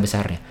untung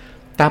sebesar-besarnya.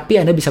 Tapi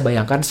Anda bisa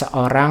bayangkan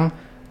seorang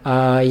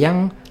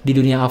yang di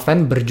dunia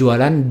offline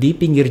berjualan di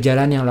pinggir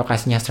jalan yang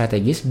lokasinya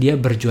strategis, dia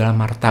berjualan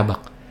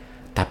martabak.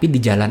 Tapi di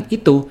jalan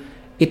itu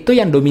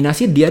yang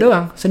dominasi dia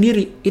doang,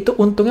 sendiri. Itu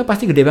untungnya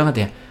pasti gede banget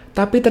ya.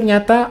 Tapi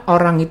ternyata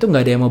orang itu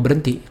nggak ada yang mau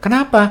berhenti.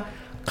 Kenapa?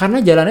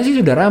 Karena jalannya sih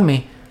sudah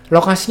rame,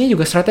 lokasinya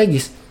juga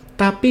strategis.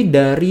 Tapi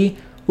dari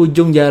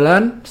ujung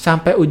jalan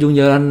sampai ujung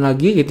jalan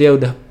lagi gitu ya,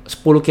 udah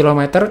 10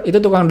 km, itu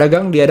tukang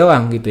dagang dia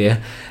doang gitu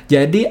ya.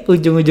 Jadi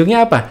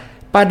ujung-ujungnya apa?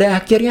 Pada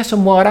akhirnya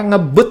semua orang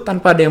ngebut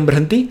tanpa ada yang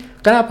berhenti.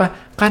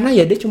 Kenapa? Karena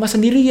ya dia cuma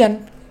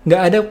sendirian.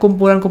 Nggak ada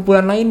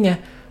kumpulan-kumpulan lainnya.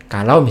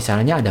 Kalau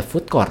misalnya ada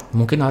food court,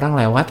 mungkin orang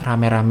lewat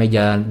rame-rame,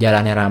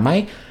 jalannya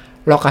ramai,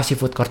 lokasi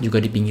food court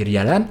juga di pinggir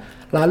jalan,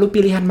 lalu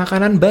pilihan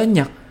makanan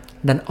banyak.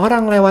 Dan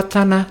orang lewat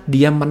sana,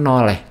 dia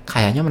menoleh.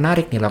 Kayaknya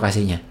menarik nih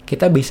lokasinya.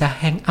 Kita bisa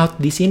hang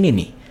out di sini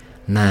nih.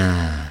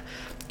 Nah,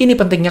 ini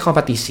pentingnya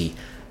kompetisi.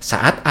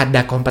 Saat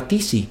ada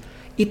kompetisi,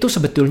 itu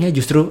sebetulnya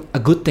justru a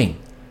good thing.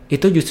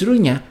 Itu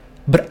justrunya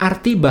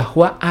berarti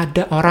bahwa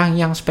ada orang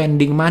yang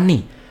spending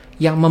money,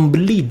 yang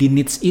membeli di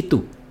niche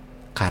itu.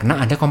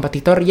 Karena ada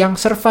kompetitor yang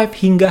survive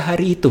hingga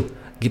hari itu.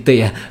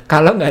 Gitu ya.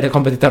 Kalau nggak ada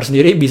kompetitor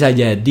sendiri, bisa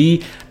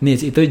jadi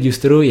niche itu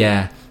justru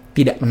ya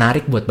tidak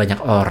menarik buat banyak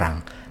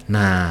orang.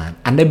 Nah,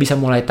 Anda bisa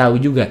mulai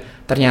tahu juga,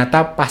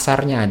 ternyata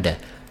pasarnya ada.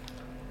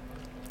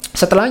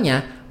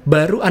 Setelahnya,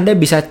 baru Anda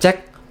bisa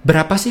cek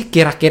berapa sih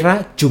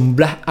kira-kira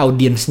jumlah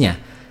audiensnya.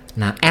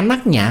 Nah,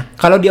 enaknya,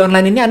 kalau di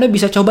online ini Anda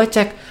bisa coba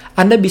cek.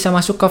 Anda bisa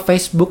masuk ke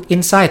Facebook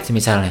Insights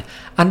misalnya.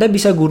 Anda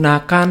bisa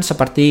gunakan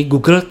seperti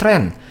Google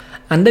Trend.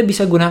 Anda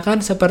bisa gunakan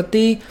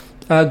seperti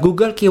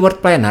Google Keyword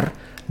Planner.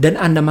 Dan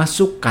Anda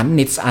masukkan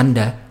niche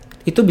Anda.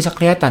 itu bisa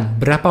kelihatan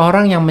berapa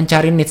orang yang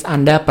mencari needs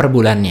Anda per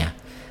bulannya.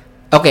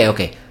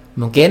 Oke.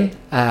 Mungkin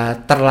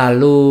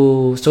terlalu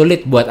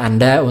sulit buat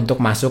Anda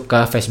untuk masuk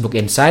ke Facebook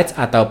Insights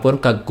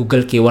ataupun ke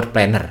Google Keyword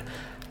Planner.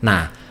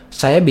 Nah,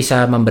 saya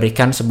bisa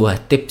memberikan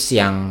sebuah tips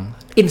yang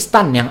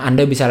instan yang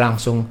Anda bisa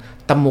langsung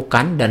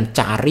temukan dan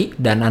cari,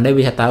 dan Anda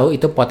bisa tahu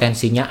itu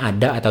potensinya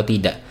ada atau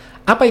tidak.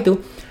 Apa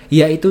itu?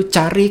 Yaitu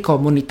cari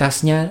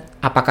komunitasnya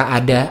apakah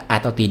ada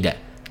atau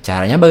tidak.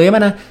 Caranya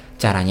bagaimana?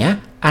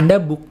 Caranya Anda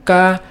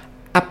buka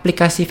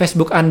aplikasi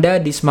Facebook Anda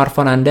di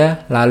smartphone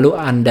Anda, lalu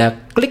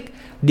Anda klik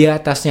di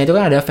atasnya itu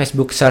kan ada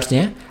Facebook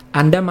Search-nya,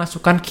 Anda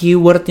masukkan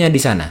keyword-nya di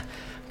sana.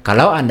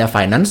 Kalau Anda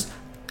finance,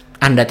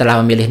 Anda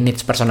telah memilih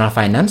niche personal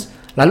finance,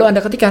 lalu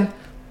Anda ketikkan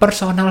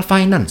personal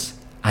finance.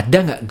 Ada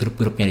nggak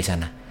grup-grupnya di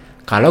sana?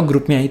 Kalau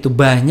grupnya itu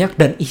banyak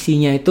dan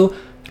isinya itu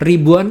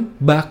ribuan,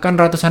 bahkan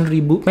ratusan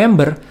ribu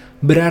member,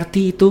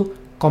 berarti itu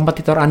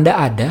kompetitor Anda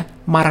ada,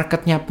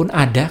 marketnya pun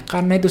ada,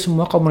 karena itu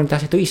semua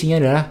komunitas itu isinya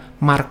adalah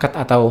market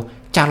atau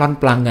calon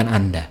pelanggan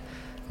Anda.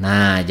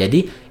 Nah,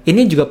 jadi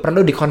ini juga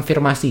perlu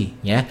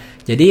dikonfirmasi ya.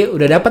 Jadi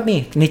udah dapat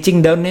nih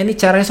niching down-nya ini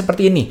caranya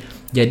seperti ini.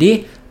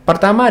 Jadi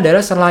pertama adalah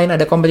selain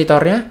ada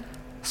kompetitornya,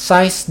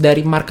 size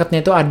dari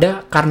marketnya itu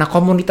ada karena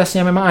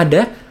komunitasnya memang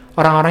ada,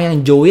 orang-orang yang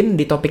join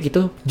di topik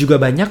itu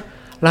juga banyak.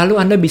 Lalu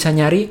Anda bisa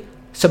nyari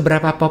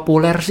seberapa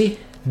populer sih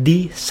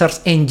di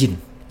search engine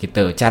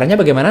gitu. Caranya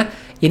bagaimana?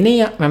 Ini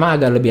ya memang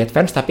agak lebih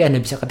advance, tapi Anda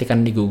bisa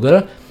ketikkan di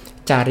Google,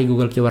 cari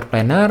Google Keyword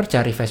Planner,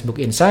 cari Facebook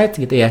Insights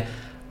gitu ya.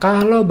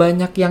 Kalau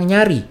banyak yang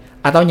nyari,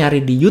 atau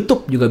nyari di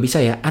YouTube juga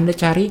bisa ya. Anda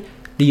cari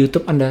di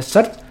YouTube, Anda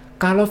search,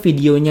 kalau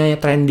videonya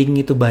trending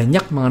itu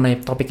banyak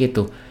mengenai topik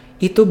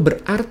itu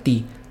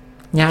berarti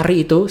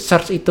nyari itu,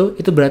 search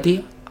itu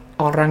berarti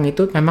orang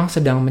itu memang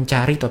sedang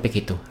mencari topik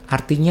itu.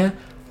 Artinya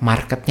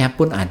marketnya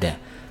pun ada.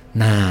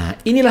 Nah,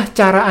 inilah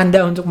cara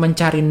Anda untuk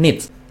mencari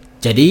needs.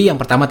 Jadi yang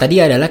pertama tadi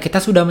adalah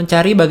kita sudah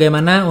mencari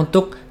bagaimana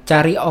untuk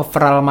cari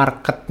overall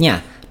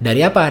marketnya.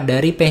 Dari apa?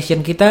 Dari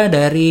passion kita,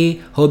 dari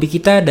hobi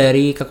kita,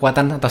 dari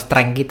kekuatan atau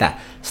strength kita.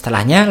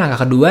 Setelahnya,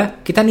 langkah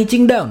kedua, kita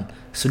niching down.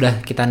 Sudah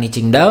kita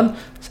niching down,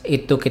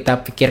 itu kita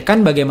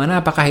pikirkan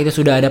bagaimana apakah itu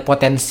sudah ada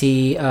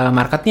potensi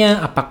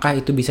marketnya, apakah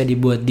itu bisa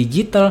dibuat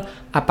digital,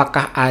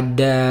 apakah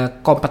ada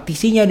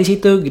kompetisinya di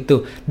situ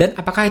gitu, dan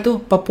apakah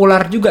itu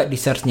populer juga di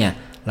search-nya.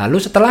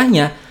 Lalu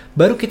setelahnya,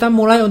 baru kita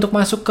mulai untuk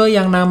masuk ke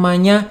yang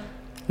namanya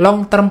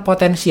long term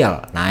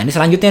potensial. Nah, ini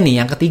selanjutnya nih,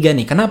 yang ketiga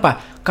nih.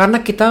 Kenapa? Karena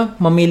kita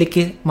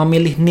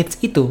memilih niche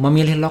itu,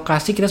 memilih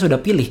lokasi kita sudah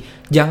pilih.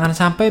 Jangan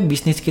sampai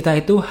bisnis kita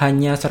itu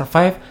hanya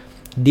survive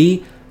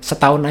di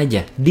setahun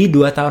aja, di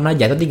 2 tahun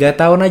aja, atau 3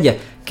 tahun aja.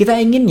 Kita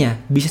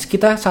inginnya bisnis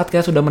kita saat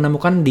kita sudah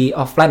menemukan di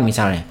offline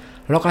misalnya,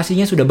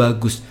 lokasinya sudah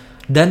bagus,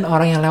 dan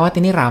orang yang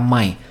lewat ini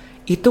ramai.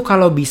 Itu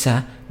kalau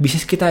bisa,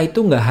 bisnis kita itu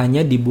nggak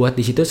hanya dibuat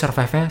di situ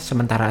survive-nya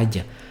sementara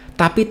aja,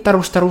 tapi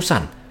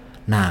terus-terusan.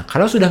 Nah,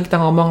 kalau sudah kita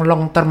ngomong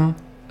long term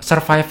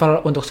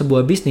survival untuk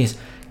sebuah bisnis,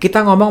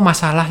 kita ngomong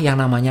masalah yang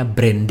namanya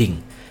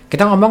branding.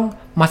 Kita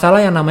ngomong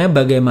masalah yang namanya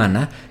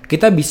bagaimana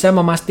kita bisa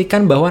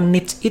memastikan bahwa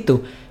niche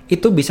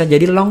itu bisa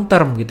jadi long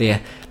term gitu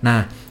ya.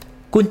 Nah,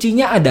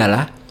 kuncinya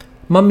adalah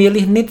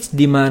memilih niche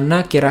di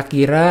mana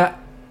kira-kira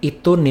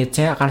itu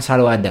niche-nya akan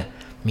selalu ada.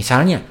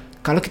 Misalnya,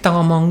 kalau kita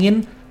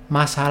ngomongin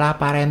masalah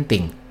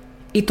parenting,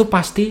 itu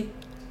pasti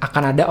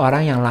akan ada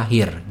orang yang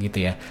lahir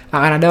gitu ya.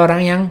 Akan ada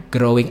orang yang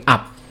growing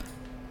up.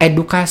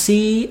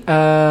 Edukasi,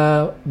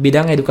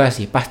 bidang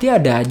edukasi, pasti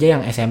ada aja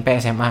yang SMP,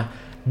 SMA,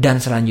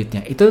 dan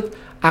selanjutnya. Itu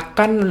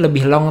akan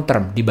lebih long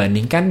term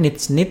dibandingkan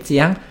needs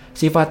yang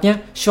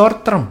sifatnya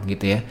short term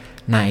gitu ya.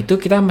 Nah, itu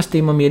kita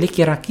mesti memilih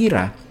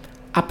kira-kira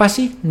apa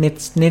sih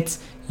needs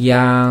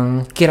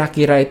yang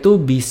kira-kira itu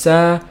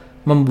bisa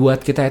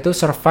membuat kita itu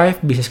survive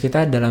bisnis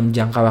kita dalam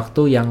jangka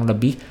waktu yang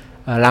lebih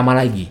lama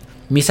lagi.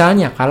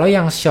 Misalnya, kalau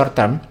yang short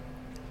term,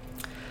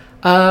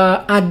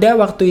 ada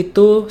waktu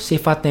itu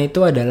sifatnya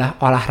itu adalah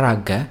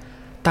olahraga,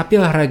 tapi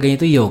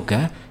olahraganya itu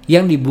yoga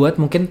yang dibuat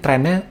mungkin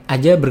trennya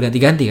aja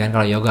berganti-ganti kan.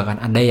 Kalau yoga kan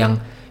ada yang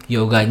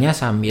yoganya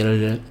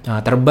sambil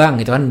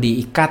terbang gitu kan,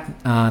 diikat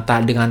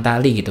dengan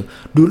tali gitu.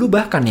 Dulu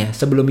bahkan ya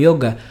sebelum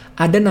yoga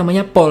ada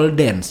namanya pole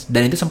dance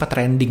dan itu sempat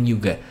trending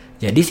juga.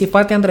 Jadi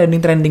sifat yang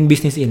trending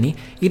bisnis ini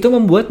itu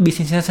membuat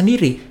bisnisnya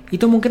sendiri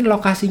itu mungkin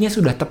lokasinya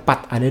sudah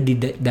tepat, ada di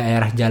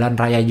daerah jalan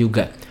raya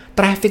juga.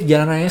 Traffic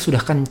jalan raya sudah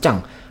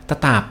kencang.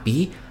 Tetapi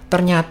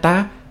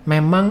ternyata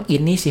memang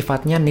ini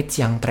sifatnya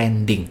niche yang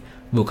trending,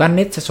 bukan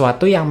niche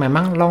sesuatu yang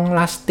memang long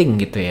lasting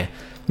gitu ya.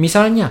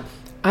 Misalnya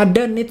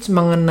ada niche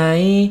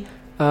mengenai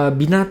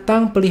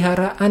binatang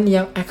peliharaan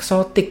yang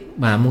eksotik.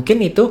 Nah, mungkin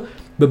itu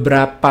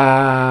beberapa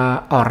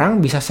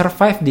orang bisa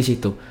survive di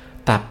situ,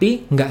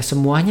 tapi nggak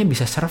semuanya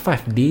bisa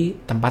survive di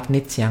tempat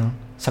niche yang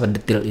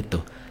sedetil itu.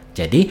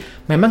 Jadi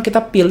memang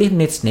kita pilih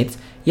niche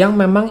yang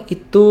memang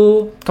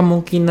itu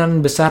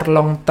kemungkinan besar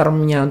long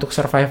termnya untuk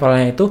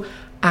survivalnya itu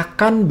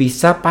akan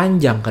bisa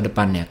panjang ke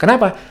depannya.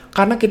 Kenapa?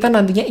 Karena kita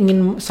nantinya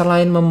ingin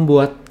selain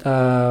membuat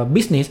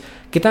bisnis,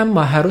 kita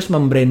harus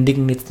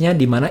membranding niche-nya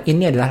di mana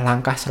ini adalah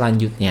langkah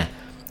selanjutnya.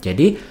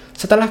 Jadi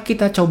setelah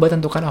kita coba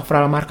tentukan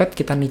overall market,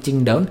 kita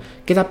niching down,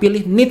 kita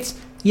pilih niche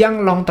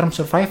yang long term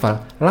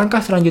survival,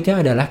 langkah selanjutnya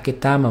adalah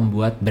kita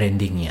membuat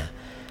brandingnya.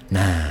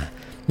 Nah,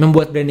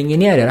 membuat branding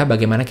ini adalah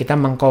bagaimana kita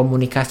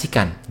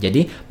mengkomunikasikan.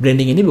 Jadi,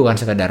 branding ini bukan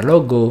sekedar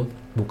logo,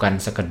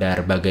 bukan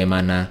sekedar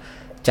bagaimana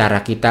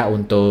cara kita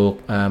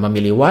untuk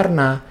memilih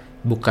warna,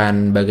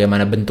 bukan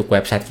bagaimana bentuk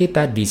website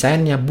kita,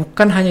 desainnya,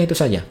 bukan hanya itu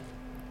saja.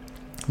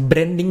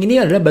 Branding ini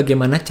adalah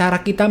bagaimana cara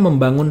kita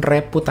membangun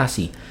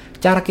reputasi,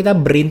 cara kita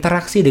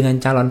berinteraksi dengan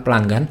calon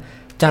pelanggan,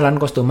 calon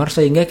customer,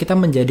 sehingga kita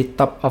menjadi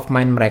top of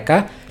mind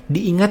mereka,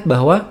 diingat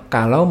bahwa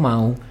kalau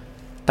mau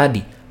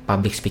tadi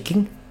public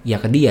speaking, ya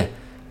ke dia.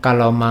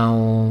 Kalau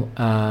mau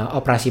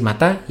operasi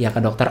mata, ya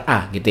ke dokter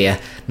A gitu ya.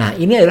 Nah,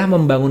 ini adalah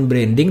membangun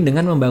branding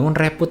dengan membangun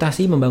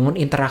reputasi, membangun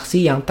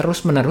interaksi yang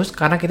terus-menerus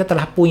karena kita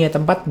telah punya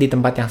tempat di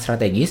tempat yang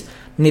strategis,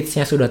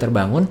 needs-nya sudah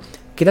terbangun,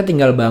 kita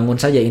tinggal bangun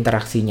saja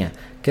interaksinya.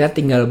 Kita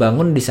tinggal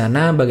bangun di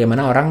sana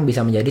bagaimana orang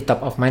bisa menjadi top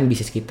of mind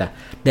bisnis kita.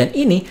 Dan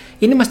ini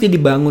mesti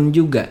dibangun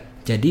juga.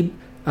 Jadi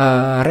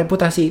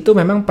reputasi itu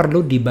memang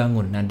perlu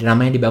dibangun. Nah,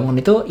 namanya dibangun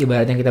itu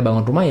ibaratnya kita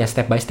bangun rumah ya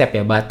step by step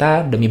ya,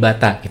 bata demi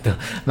bata gitu.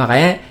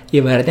 Makanya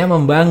ibaratnya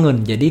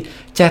membangun. Jadi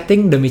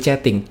chatting demi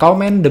chatting,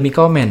 komen demi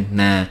komen.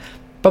 Nah,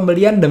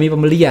 pembelian demi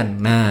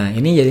pembelian. Nah,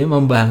 ini jadi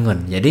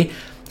membangun. Jadi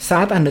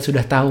saat Anda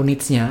sudah tahu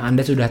needs-nya,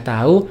 Anda sudah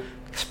tahu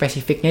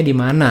spesifiknya di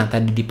mana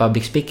tadi di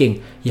public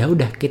speaking, ya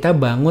udah kita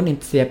bangun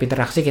setiap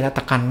interaksi, kita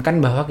tekankan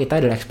bahwa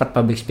kita adalah expert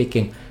public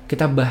speaking.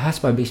 Kita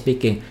bahas public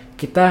speaking.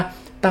 Kita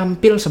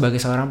tampil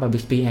sebagai seorang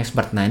public speaking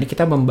expert. Nah, ini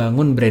kita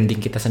membangun branding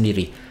kita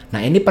sendiri.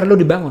 Nah, ini perlu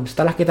dibangun.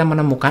 Setelah kita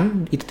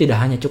menemukan, itu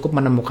tidak hanya cukup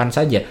menemukan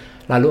saja,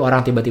 lalu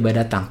orang tiba-tiba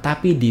datang,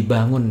 tapi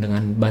dibangun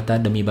dengan bata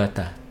demi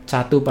bata,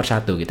 satu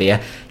persatu gitu ya.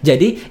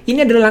 Jadi,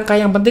 ini adalah langkah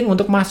yang penting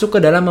untuk masuk ke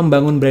dalam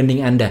membangun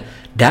branding Anda.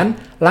 Dan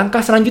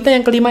langkah selanjutnya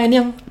yang kelima ini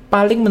yang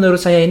paling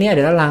menurut saya ini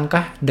adalah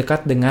langkah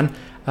dekat dengan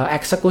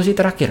eksekusi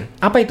terakhir.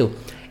 Apa itu?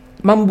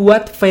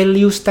 Membuat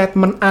value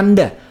statement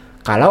Anda.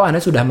 Kalau Anda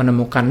sudah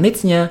menemukan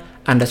needs-nya,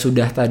 Anda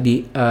sudah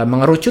tadi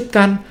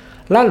mengerucutkan,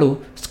 lalu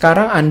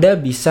sekarang Anda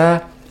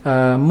bisa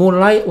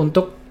mulai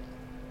untuk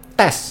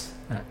tes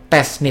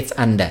needs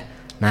Anda.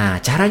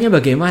 Nah, caranya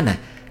bagaimana?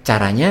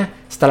 Caranya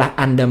setelah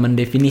Anda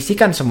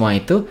mendefinisikan semua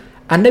itu,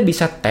 Anda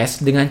bisa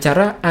tes dengan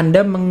cara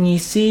Anda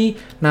mengisi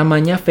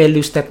namanya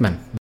value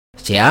statement.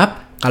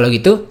 Siap? Kalau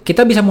gitu,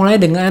 kita bisa mulai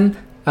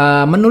dengan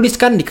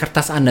menuliskan di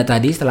kertas Anda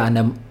tadi setelah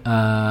Anda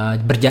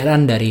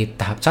berjalan dari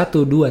tahap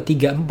 1, 2,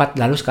 3, 4,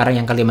 lalu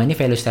sekarang yang kelima ini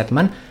value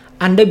statement,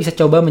 Anda bisa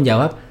coba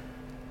menjawab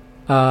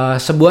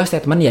sebuah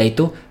statement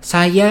yaitu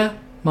saya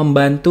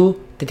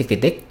membantu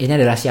titik-titik, ini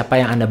adalah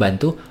siapa yang Anda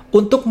bantu,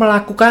 untuk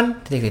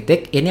melakukan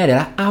titik-titik, ini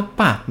adalah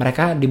apa,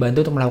 mereka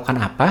dibantu untuk melakukan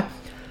apa,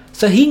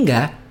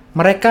 sehingga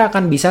mereka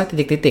akan bisa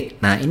titik-titik.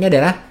 Nah, ini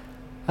adalah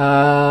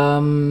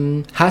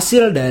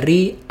hasil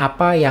dari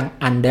apa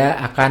yang Anda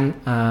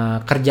akan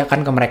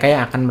kerjakan ke mereka,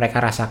 yang akan mereka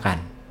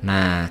rasakan.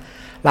 Nah,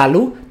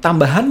 lalu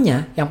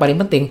tambahannya yang paling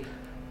penting,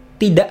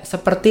 tidak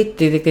seperti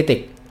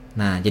titik-titik.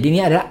 Nah, jadi ini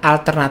adalah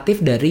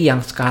alternatif dari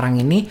yang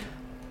sekarang ini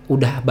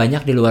udah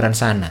banyak di luaran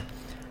sana.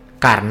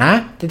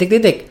 Karena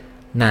titik-titik.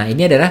 Nah,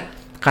 ini adalah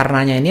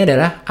karenanya ini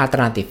adalah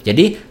alternatif.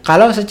 Jadi,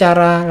 kalau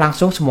secara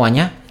langsung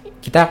semuanya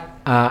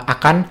kita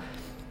akan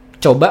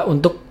coba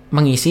untuk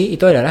mengisi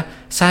itu adalah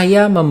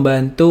saya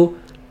membantu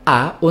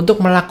A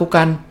untuk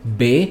melakukan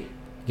B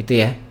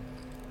gitu ya.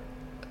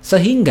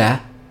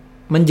 Sehingga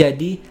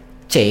menjadi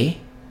C,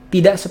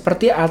 tidak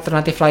seperti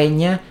alternatif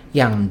lainnya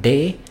yang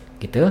D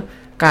gitu.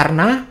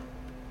 Karena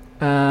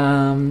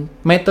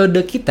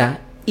metode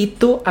kita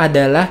itu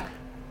adalah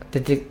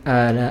titik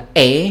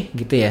E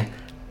gitu ya,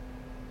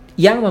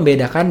 yang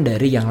membedakan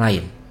dari yang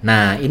lain.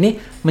 Nah, ini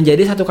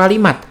menjadi satu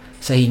kalimat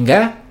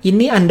sehingga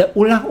ini Anda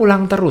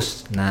ulang-ulang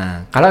terus.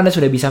 Nah, kalau Anda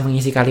sudah bisa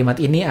mengisi kalimat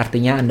ini,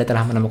 artinya Anda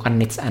telah menemukan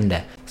needs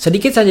Anda.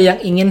 Sedikit saja yang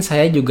ingin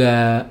saya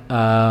juga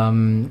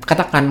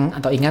katakan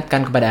atau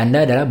ingatkan kepada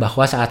Anda adalah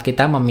bahwa saat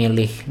kita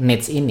memilih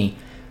needs ini,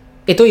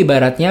 itu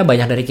ibaratnya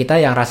banyak dari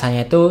kita yang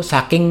rasanya itu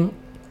saking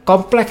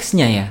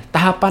kompleksnya ya,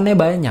 tahapannya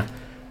banyak.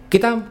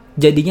 Kita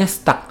jadinya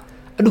stuck.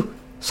 Aduh,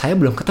 saya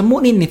belum ketemu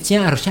nih needs-nya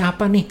harusnya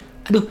apa nih?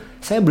 Aduh,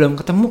 saya belum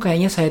ketemu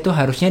kayaknya saya itu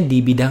harusnya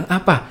di bidang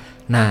apa.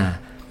 Nah,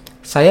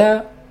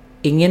 saya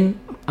ingin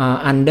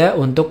Anda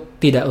untuk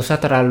tidak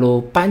usah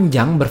terlalu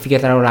panjang,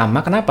 berpikir terlalu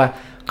lama. Kenapa?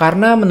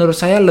 Karena menurut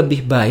saya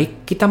lebih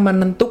baik kita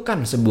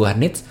menentukan sebuah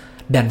needs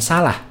dan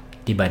salah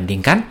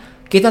dibandingkan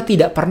kita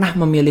tidak pernah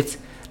memilih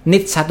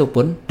needs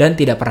satupun dan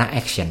tidak pernah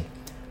action.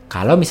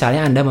 Kalau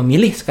misalnya Anda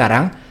memilih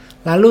sekarang,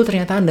 lalu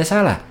ternyata Anda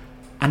salah,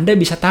 Anda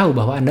bisa tahu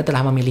bahwa Anda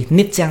telah memilih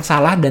needs yang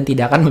salah dan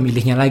tidak akan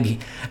memilihnya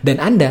lagi. Dan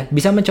Anda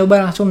bisa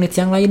mencoba langsung needs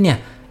yang lainnya.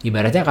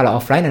 Ibaratnya kalau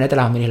offline Anda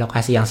telah memilih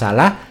lokasi yang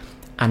salah,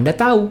 Anda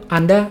tahu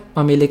Anda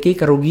memiliki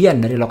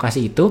kerugian dari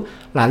lokasi itu,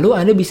 lalu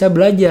Anda bisa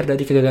belajar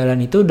dari kegagalan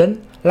itu dan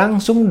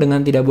langsung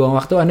dengan tidak buang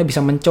waktu Anda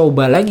bisa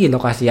mencoba lagi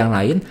lokasi yang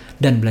lain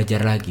dan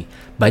belajar lagi.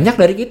 Banyak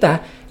dari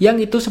kita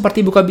yang itu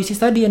seperti buka bisnis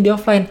tadi yang di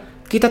offline.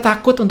 Kita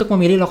takut untuk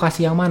memilih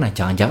lokasi yang mana.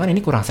 Jangan-jangan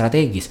ini kurang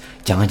strategis.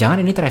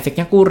 Jangan-jangan ini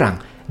trafficnya kurang.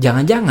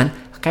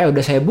 Jangan-jangan kayak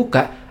udah saya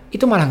buka,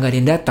 itu malah nggak ada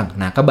yang datang.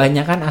 Nah,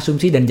 kebanyakan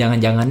asumsi dan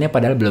jangan-jangannya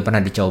padahal belum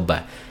pernah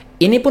dicoba.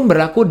 Ini pun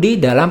berlaku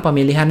di dalam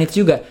pemilihan niche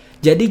juga.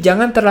 Jadi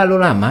jangan terlalu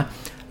lama,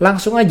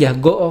 langsung aja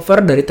go over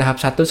dari tahap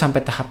 1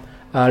 sampai tahap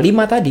 5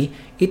 tadi.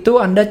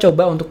 Itu Anda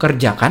coba untuk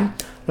kerjakan,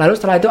 lalu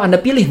setelah itu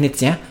Anda pilih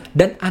niche-nya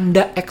dan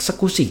Anda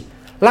eksekusi.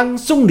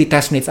 Langsung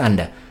dites niche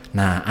Anda.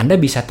 Nah, Anda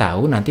bisa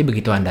tahu nanti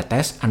begitu Anda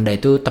tes, Anda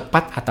itu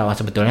tepat atau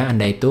sebetulnya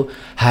Anda itu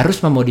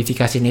harus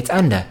memodifikasi niche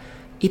Anda.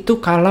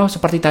 Itu kalau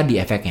seperti tadi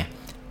efeknya.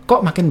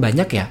 Kok makin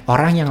banyak ya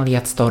orang yang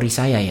lihat story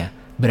saya ya?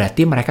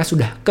 Berarti mereka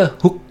sudah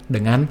ke-hook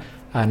dengan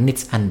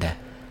niche Anda.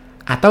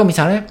 Atau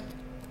misalnya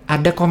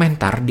ada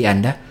komentar di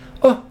Anda,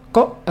 oh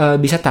kok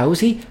bisa tahu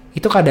sih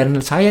itu keadaan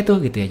saya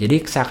tuh gitu ya.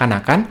 Jadi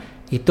seakan-akan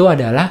itu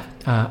adalah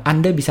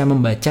Anda bisa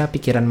membaca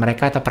pikiran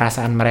mereka atau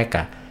perasaan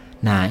mereka.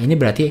 Nah, ini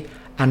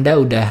berarti Anda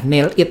udah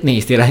nail it nih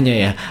istilahnya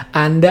ya.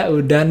 Anda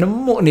udah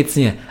nemu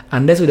niche-nya.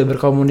 Anda sudah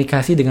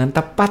berkomunikasi dengan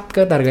tepat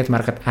ke target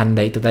market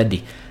Anda itu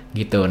tadi.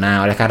 Gitu.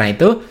 Nah, oleh karena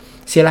itu,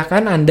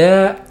 silakan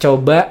Anda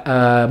coba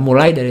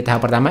mulai dari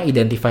tahap pertama,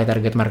 identify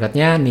target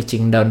marketnya,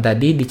 niching down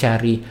tadi,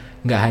 dicari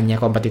nggak hanya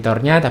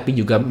kompetitornya, tapi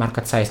juga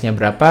market size-nya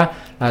berapa,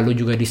 lalu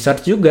juga di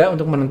search juga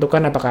untuk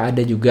menentukan apakah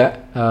ada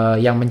juga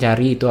yang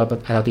mencari itu atau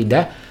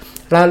tidak.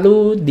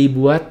 Lalu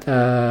dibuat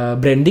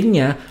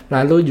brandingnya,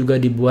 lalu juga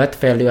dibuat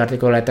value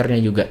articulator-nya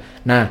juga.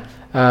 Nah,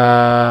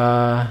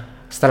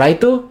 setelah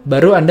itu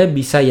baru Anda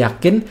bisa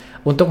yakin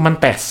untuk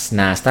mentes.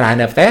 Nah, setelah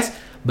Anda tes,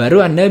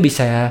 baru Anda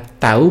bisa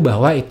tahu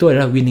bahwa itu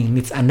adalah winning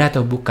niche Anda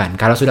atau bukan.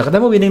 Kalau sudah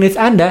ketemu winning niche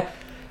Anda,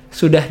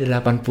 sudah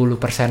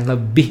 80%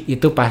 lebih,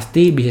 itu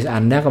pasti bisnis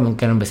Anda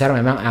kemungkinan besar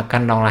memang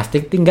akan long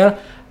lasting. Tinggal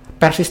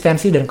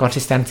persistensi dan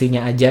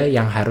konsistensinya aja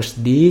yang harus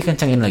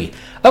dikencengin lagi.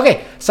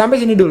 Oke, sampai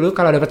sini dulu.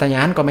 Kalau ada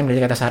pertanyaan, komen,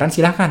 kritik, kata saran,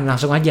 silahkan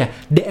langsung aja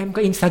DM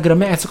ke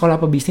Instagramnya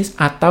 @sekolahpebisnis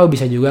atau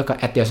bisa juga ke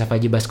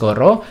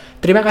 @yosefajibaskoro.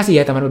 Terima kasih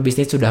ya teman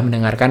pebisnis sudah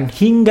mendengarkan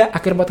hingga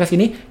akhir podcast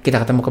ini.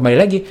 Kita ketemu kembali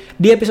lagi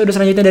di episode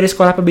selanjutnya dari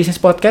Sekolah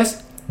Pebisnis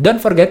Podcast. Don't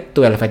forget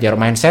to elevate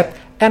your mindset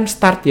and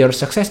start your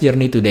success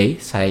journey today.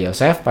 Saya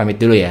Yosef, pamit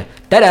dulu ya.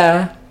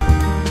 Dadah!